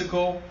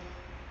physical,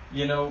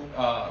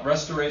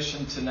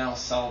 restoration to now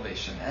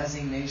salvation as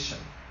a nation.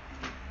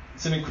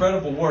 It's an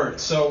incredible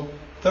word. So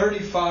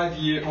 35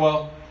 years,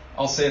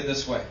 I'll say it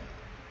this way.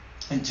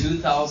 In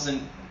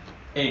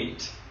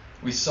 2008,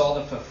 we saw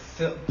the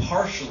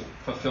partial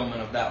fulfillment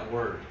of that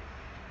word.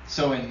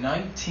 So in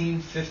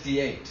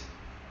 1958,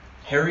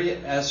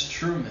 Harriet S.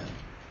 Truman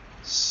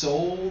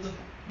sold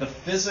the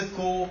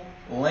physical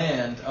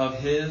land of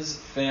his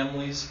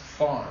family's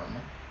farm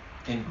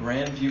in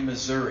Grandview,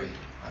 Missouri.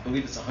 I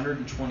believe it's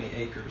 120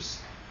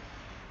 acres,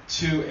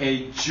 to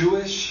a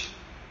Jewish,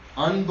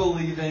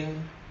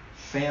 unbelieving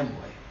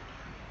family.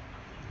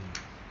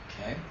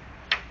 Okay?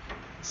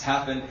 This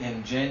happened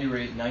in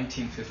January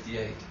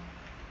 1958.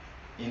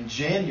 In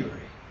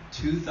January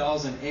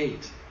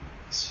 2008,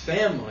 his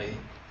family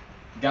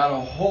got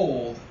a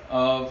hold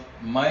of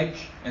Mike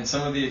and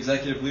some of the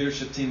executive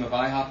leadership team of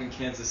IHOP in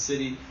Kansas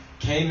City,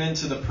 came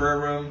into the prayer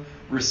room,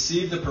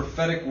 received the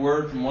prophetic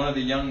word from one of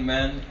the young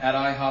men at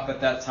IHOP at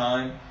that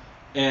time,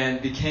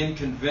 and became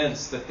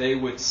convinced that they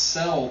would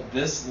sell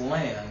this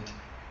land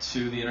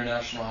to the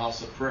International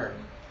House of Prayer.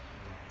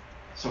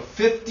 So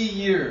 50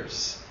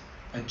 years,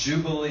 a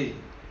jubilee.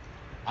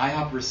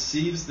 IHOP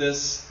receives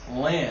this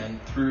land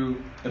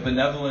through the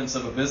benevolence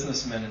of a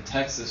businessman in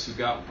Texas who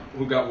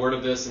got word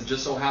of this and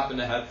just so happened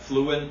to have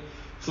 $1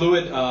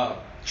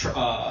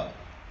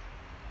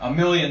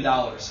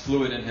 million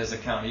fluid in his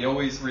account. He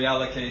always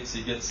reallocates.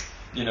 He gets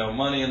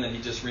money and then he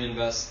just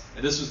reinvests.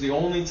 This was the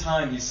only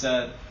time, he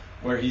said,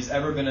 where he's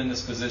ever been in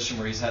this position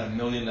where he's had $1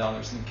 million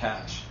in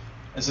cash.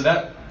 And so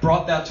that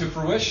brought that to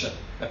fruition.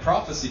 That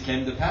prophecy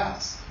came to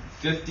pass.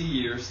 50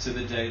 years to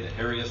the day that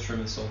Harry S.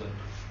 Truman sold it.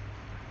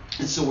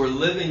 And so we're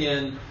living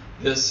in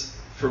this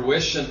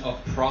fruition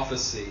of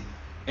prophecy,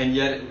 and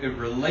yet it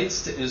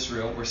relates to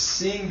Israel. We're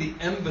seeing the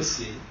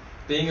embassy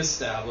being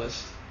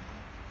established,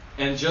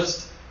 and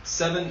just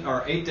 7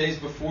 or 8 days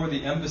before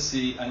the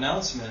embassy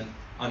announcement,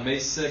 on May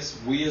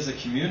 6th, we as a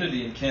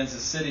community in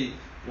Kansas City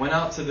went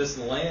out to this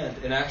land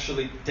and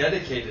actually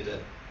dedicated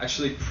it,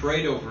 actually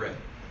prayed over it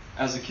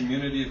as a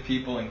community of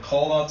people and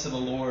called out to the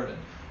Lord and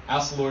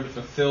asked the Lord to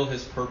fulfill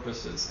His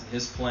purposes and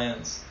His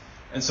plans.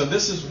 And so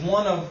this is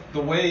one of the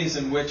ways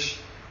in which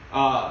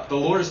the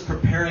Lord is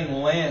preparing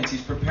lands,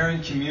 He's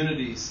preparing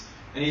communities,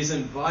 and He's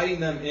inviting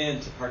them in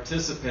to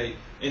participate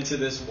into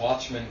this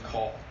watchman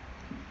call.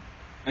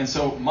 And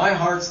so my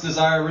heart's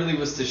desire really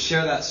was to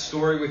share that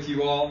story with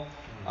you all,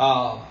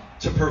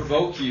 to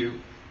provoke you.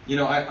 You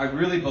know, I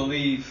really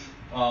believe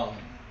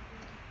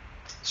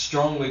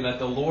strongly that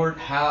the Lord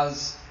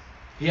has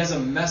a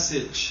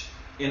message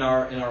in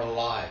our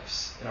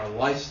lives, in our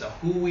lifestyle,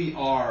 who we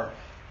are.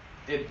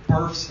 It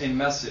births a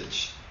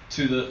message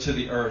to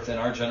the earth and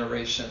our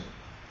generation.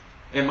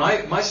 And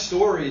my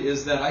story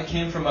is that I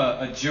came from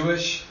a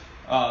Jewish,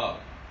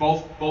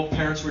 both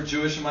parents were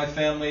Jewish in my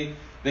family.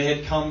 They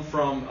had come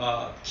from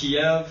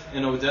Kiev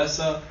and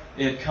Odessa.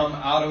 They had come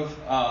out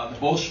of the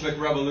Bolshevik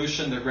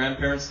Revolution, their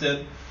grandparents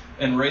did,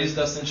 and raised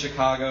us in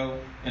Chicago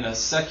in a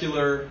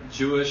secular,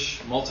 Jewish,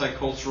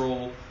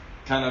 multicultural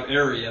kind of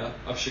area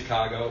of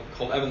Chicago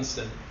called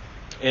Evanston.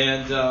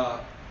 And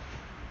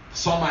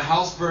saw my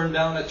house burn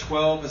down at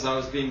 12 as I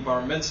was being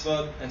bar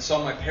mitzvahed, and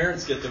saw my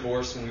parents get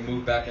divorced when we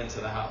moved back into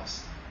the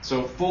house.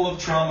 So full of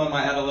trauma,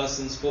 my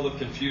adolescence, full of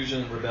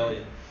confusion and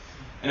rebellion.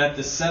 And at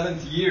the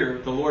 7th year,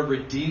 the Lord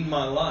redeemed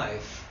my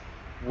life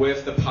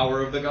with the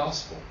power of the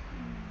gospel.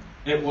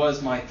 It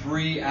was my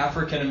 3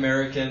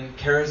 African-American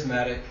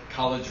charismatic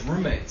college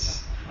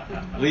roommates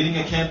leading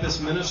a campus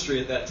ministry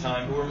at that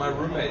time who were my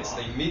roommates.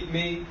 They meet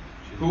me.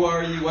 Who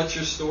are you? What's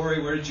your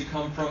story? Where did you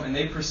come from? And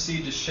they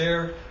proceed to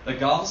share the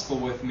gospel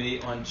with me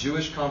on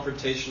Jewish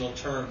confrontational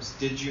terms.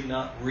 Did you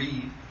not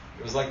read?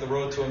 It was like the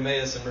road to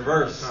Emmaus in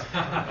reverse.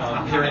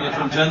 Hearing it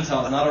from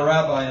Gentiles, not a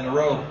rabbi in a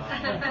robe.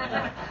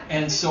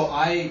 And so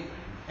I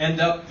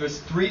end up, there's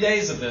 3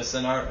 days of this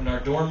in our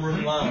dorm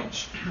room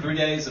lounge. 3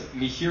 days of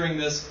me hearing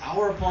this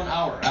hour upon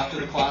hour after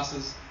the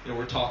classes.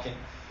 We're talking.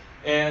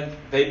 And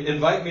they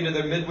invite me to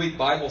their midweek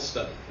Bible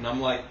study. And I'm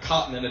like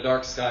cotton in a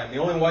dark sky. I'm the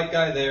only white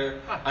guy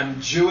there.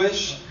 I'm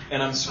Jewish,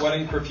 and I'm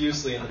sweating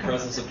profusely in the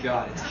presence of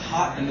God. It's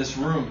hot in this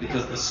room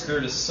because the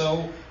Spirit is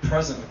so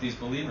present with these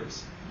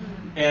believers.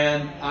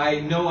 And I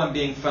know I'm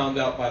being found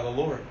out by the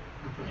Lord.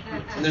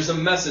 And there's a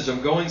message.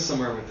 I'm going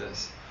somewhere with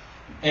this.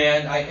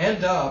 And I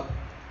end up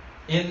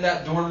in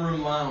that dorm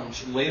room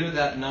lounge later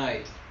that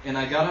night. And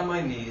I got on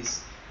my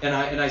knees. And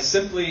I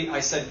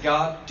said,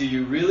 God, do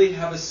you really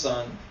have a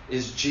son?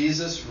 Is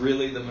Jesus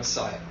really the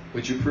Messiah?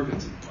 Would you prove it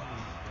to me?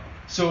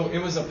 So it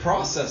was a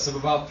process of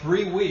about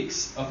 3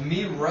 weeks of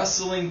me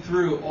wrestling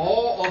through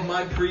all of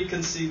my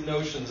preconceived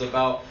notions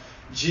about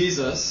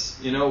Jesus.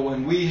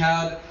 When we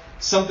had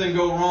something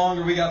go wrong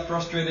or we got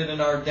frustrated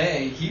in our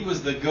day, He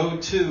was the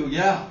go-to.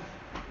 Yeah,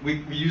 we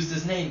used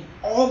His name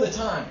all the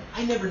time.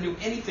 I never knew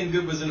anything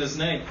good was in His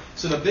name.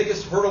 So the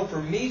biggest hurdle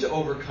for me to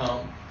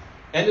overcome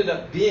ended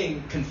up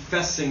being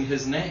confessing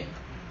His name.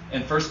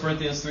 In 1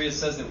 Corinthians 3 it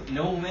says that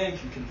no man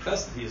can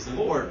confess that He is the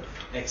Lord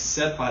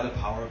except by the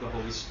power of the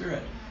Holy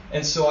Spirit.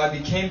 And so I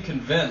became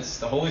convinced.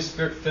 The Holy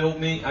Spirit filled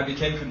me. I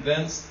became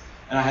convinced,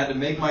 and I had to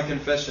make my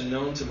confession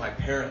known to my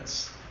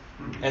parents.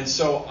 And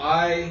so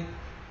I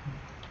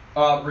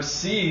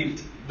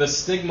received the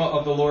stigma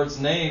of the Lord's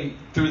name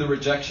through the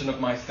rejection of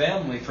my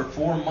family for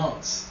 4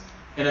 months.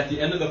 And at the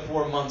end of the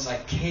 4 months, I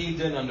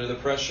caved in under the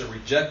pressure,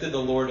 rejected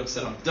the Lord, and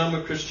said, I'm done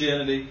with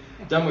Christianity,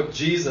 done with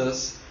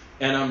Jesus,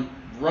 and I'm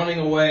running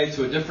away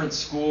to a different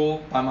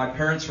school by my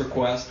parents'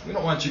 request. We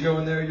don't want you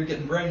going there, you're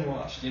getting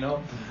brainwashed,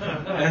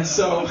 And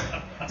so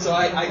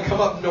I come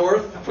up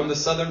north from the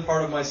southern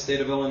part of my state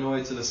of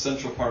Illinois to the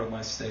central part of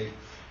my state.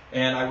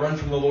 And I run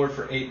from the Lord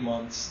for 8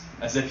 months,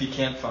 as if He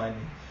can't find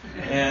me.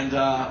 And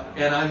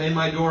I'm in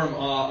my dorm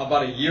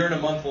about a year and a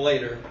month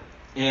later,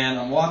 and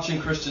I'm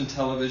watching Christian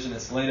television.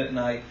 It's late at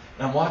night,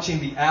 and I'm watching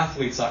the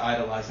athletes I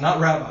idolize, not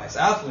rabbis,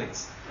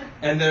 athletes.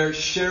 And they're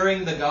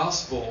sharing the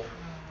gospel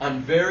on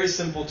very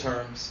simple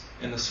terms.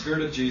 And the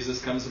Spirit of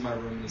Jesus comes in my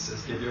room and He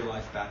says, give your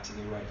life back to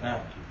me right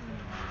now.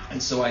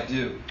 And so I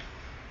do.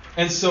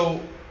 And so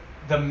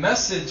the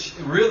message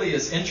really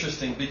is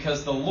interesting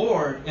because the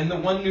Lord, in the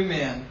one new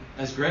man,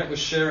 as Grant was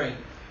sharing,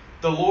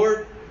 the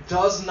Lord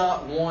does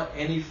not want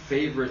any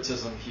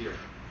favoritism here.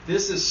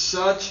 This is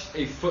such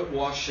a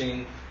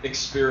foot-washing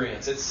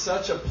experience. It's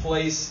such a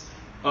place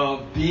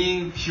of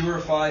being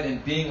purified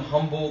and being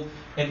humbled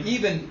and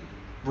even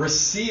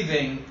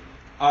receiving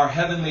our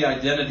heavenly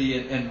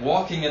identity and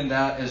walking in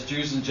that as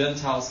Jews and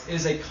Gentiles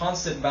is a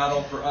constant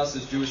battle for us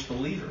as Jewish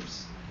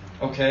believers.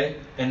 Okay?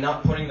 And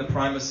not putting the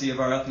primacy of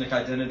our ethnic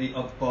identity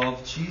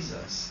above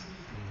Jesus.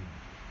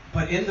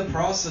 But in the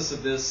process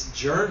of this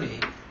journey,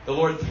 the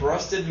Lord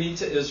thrusted me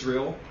to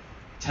Israel,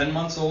 10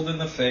 months old in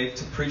the faith,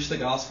 to preach the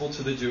gospel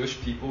to the Jewish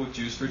people with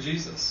Jews for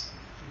Jesus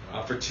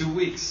for 2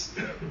 weeks.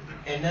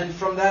 And then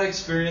from that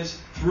experience,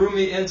 threw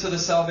me into the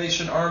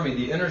Salvation Army,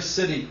 the inner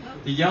city,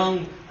 the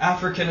young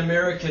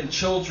African-American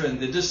children,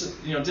 the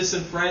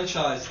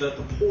disenfranchised, the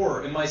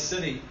poor in my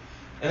city.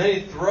 And then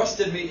He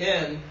thrusted me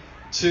in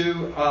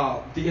to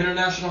the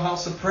International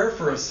House of Prayer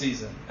for a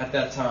season at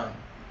that time.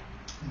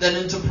 Then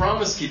into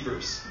Promise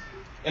Keepers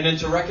and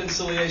into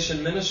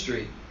Reconciliation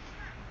Ministry.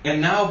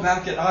 And now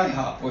back at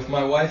IHOP with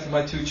my wife and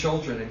my 2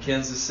 children in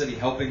Kansas City,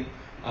 helping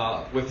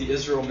with the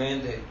Israel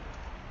Mandate.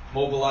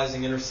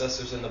 mobilizing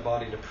intercessors in the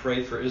body to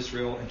pray for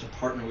Israel and to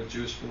partner with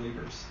Jewish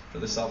believers for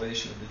the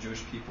salvation of the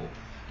Jewish people.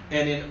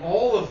 And in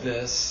all of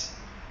this,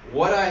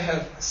 what I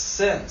have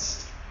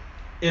sensed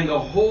in the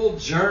whole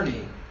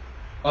journey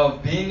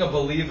of being a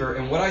believer,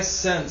 and what I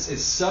sense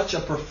is such a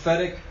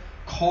prophetic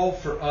call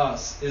for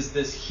us, is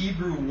this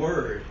Hebrew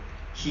word,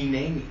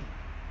 hineni.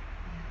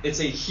 It's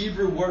a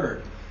Hebrew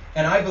word.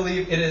 And I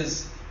believe it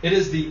is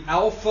the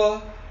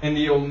Alpha and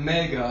the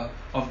Omega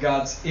of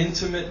God's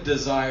intimate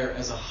desire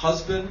as a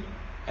husband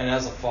and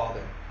as a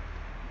father.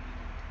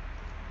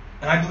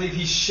 And I believe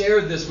He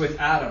shared this with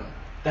Adam,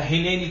 the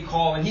hineni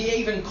call. And He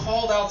even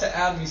called out to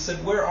Adam. He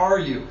said, "Where are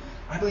you?"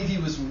 I believe He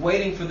was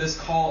waiting for this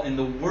call. And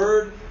the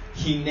word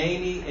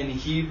hineni in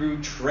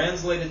Hebrew,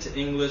 translated to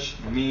English,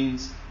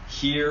 means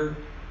 "Here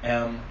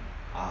am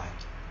I."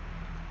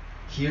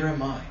 Here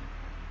am I.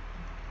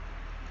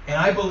 And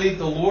I believe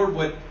the Lord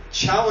would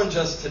challenge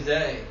us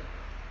today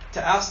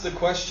to ask the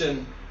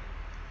question,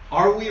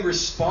 are we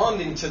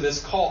responding to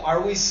this call? Are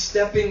we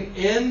stepping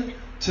in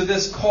to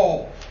this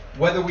call,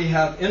 whether we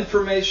have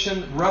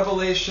information,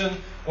 revelation,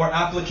 or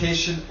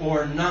application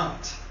or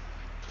not?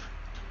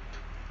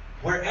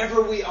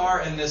 Wherever we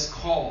are in this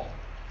call,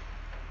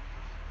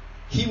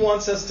 He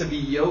wants us to be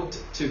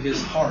yoked to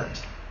His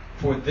heart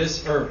for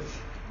this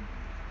earth.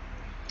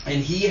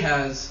 And He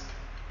has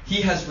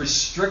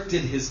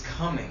restricted His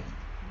coming.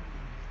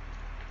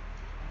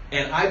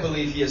 And I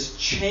believe He has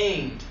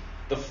chained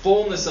the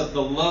fullness of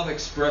the love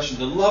expression,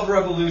 the love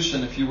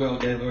revolution, if you will,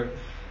 Gaylord,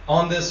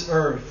 on this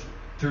earth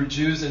through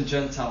Jews and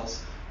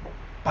Gentiles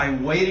by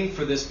waiting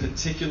for this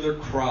particular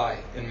cry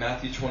in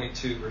Matthew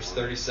 22, verse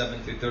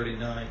 37 through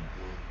 39,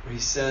 where He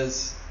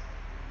says,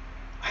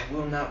 "I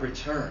will not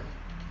return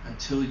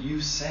until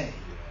you say,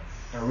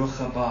 Baruch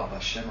haba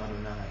b'Shem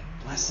Adonai."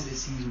 Blessed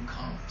is He who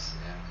comes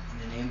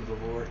in the name of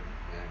the Lord.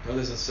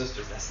 Brothers and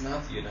sisters, that's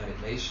not the United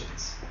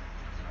Nations.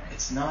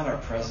 It's not our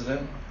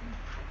president.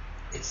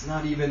 It's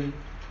not even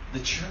the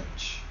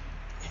church.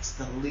 It's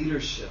the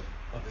leadership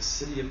of the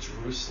city of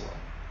Jerusalem.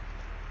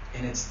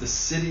 And it's the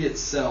city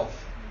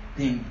itself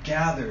being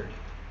gathered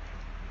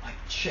like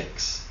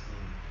chicks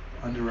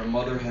under a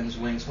mother hen's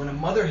wings. When a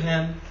mother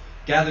hen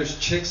gathers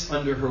chicks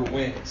under her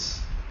wings,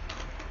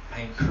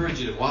 I encourage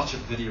you to watch a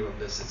video of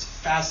this. It's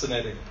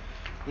fascinating.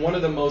 One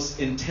of the most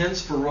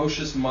intense,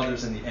 ferocious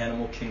mothers in the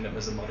animal kingdom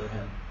is a mother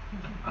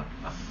hen.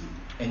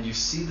 And you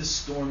see the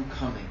storm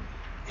coming,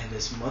 and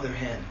this mother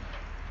hen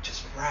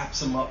just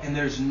wraps them up, and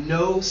there's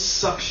no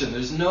suction,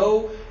 there's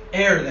no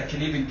air that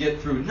can even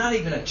get through, not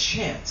even a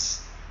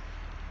chance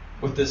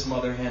with this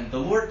mother hen. The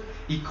Lord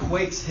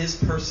equates His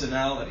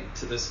personality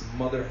to this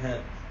mother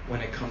hen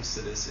when it comes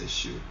to this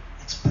issue.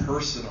 It's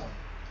personal.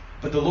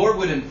 But the Lord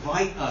would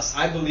invite us,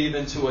 I believe,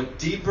 into a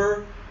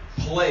deeper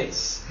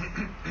place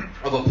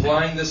of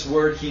applying this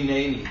word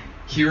hineni,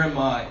 here am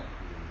I,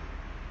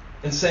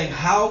 and saying,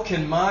 how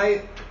can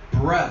my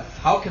breath,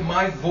 how can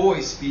my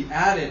voice be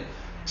added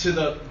to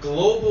the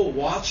global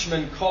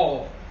watchman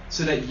call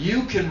so that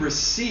you can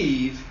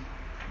receive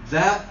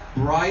that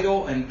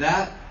bridal and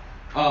that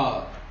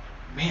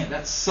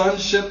that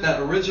sonship, that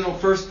original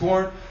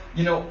firstborn,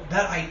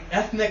 that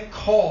ethnic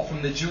call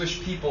from the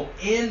Jewish people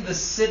in the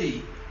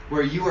city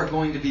where you are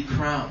going to be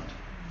crowned.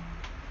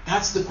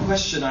 That's the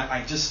question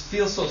I just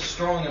feel so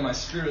strong in my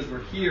spirit as we're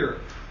here.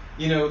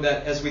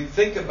 That as we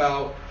think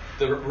about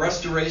the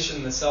restoration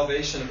and the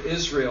salvation of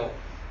Israel,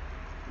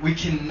 we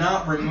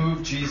cannot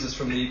remove Jesus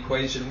from the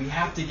equation. We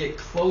have to get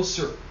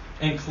closer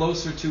and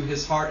closer to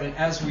His heart. And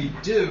as we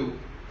do,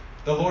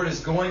 the Lord is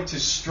going to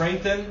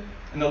strengthen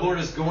and the Lord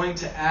is going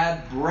to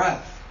add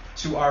breath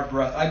to our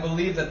breath. I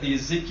believe that the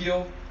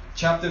Ezekiel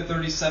chapter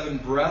 37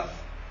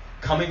 breath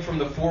coming from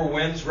the four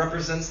winds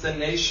represents the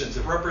nations.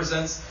 It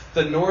represents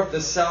the north,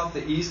 the south,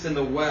 the east, and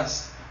the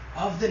west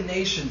of the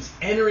nations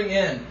entering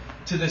in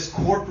to this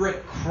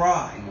corporate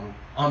cry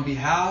on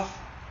behalf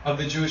of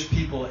the Jewish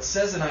people. It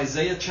says in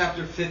Isaiah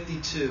chapter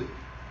 52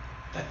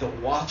 that the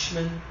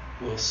watchman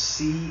will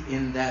see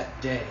in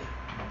that day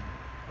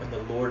when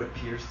the Lord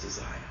appears to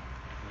Zion.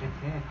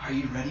 Are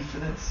you ready for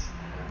this?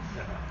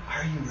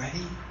 Are you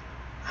ready?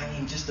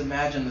 Just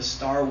imagine the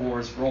Star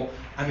Wars role.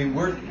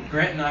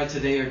 Grant and I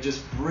today are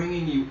just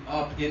bringing you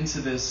up into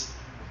this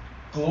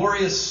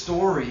glorious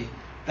story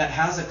that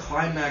has a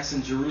climax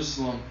in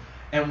Jerusalem,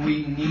 and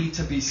we need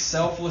to be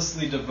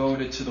selflessly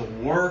devoted to the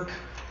work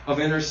of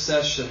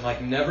intercession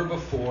like never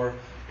before,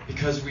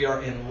 because we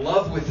are in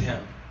love with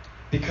Him,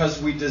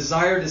 because we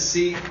desire to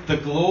see the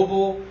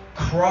global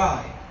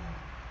cry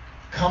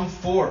come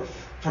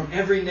forth from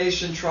every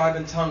nation, tribe,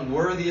 and tongue.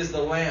 Worthy is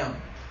the Lamb.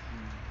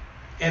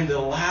 And the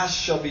last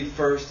shall be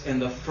first, and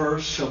the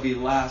first shall be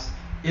last.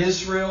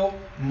 Israel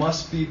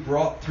must be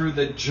brought through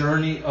the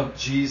journey of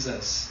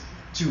Jesus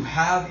to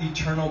have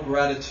eternal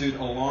gratitude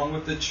along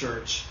with the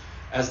church,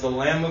 as the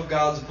Lamb of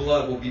God's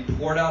blood will be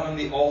poured out on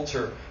the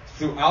altar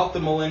throughout the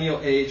millennial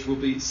age. We'll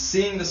be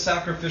seeing the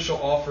sacrificial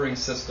offering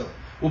system.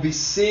 We'll be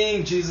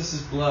seeing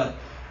Jesus' blood.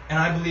 And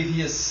I believe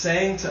He is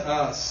saying to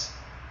us,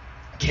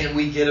 can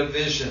we get a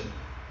vision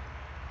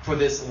for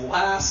this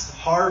last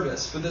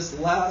harvest, for this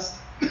last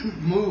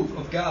move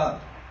of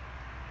God,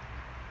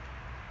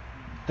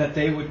 that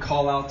they would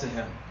call out to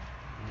him,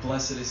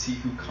 "Blessed is he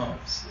who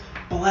comes."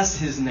 Bless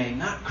his name,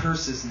 not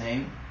curse his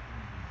name.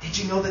 Did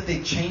you know that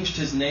they changed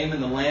his name in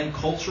the land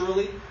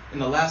culturally in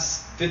the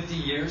last 50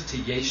 years to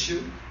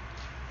Yeshu?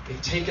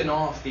 They've taken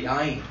off the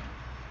Ayin,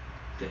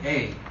 the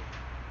A.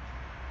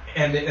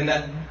 And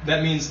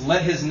that means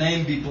let his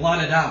name be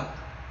blotted out.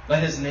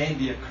 Let his name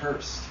be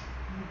accursed.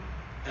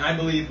 And I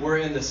believe we're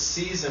in the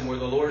season where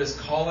the Lord is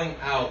calling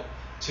out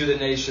to the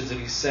nations and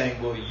he's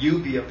saying, will you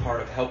be a part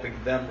of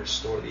helping them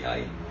restore the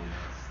Ayin?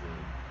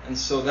 And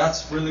so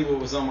that's really what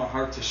was on my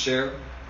heart to share.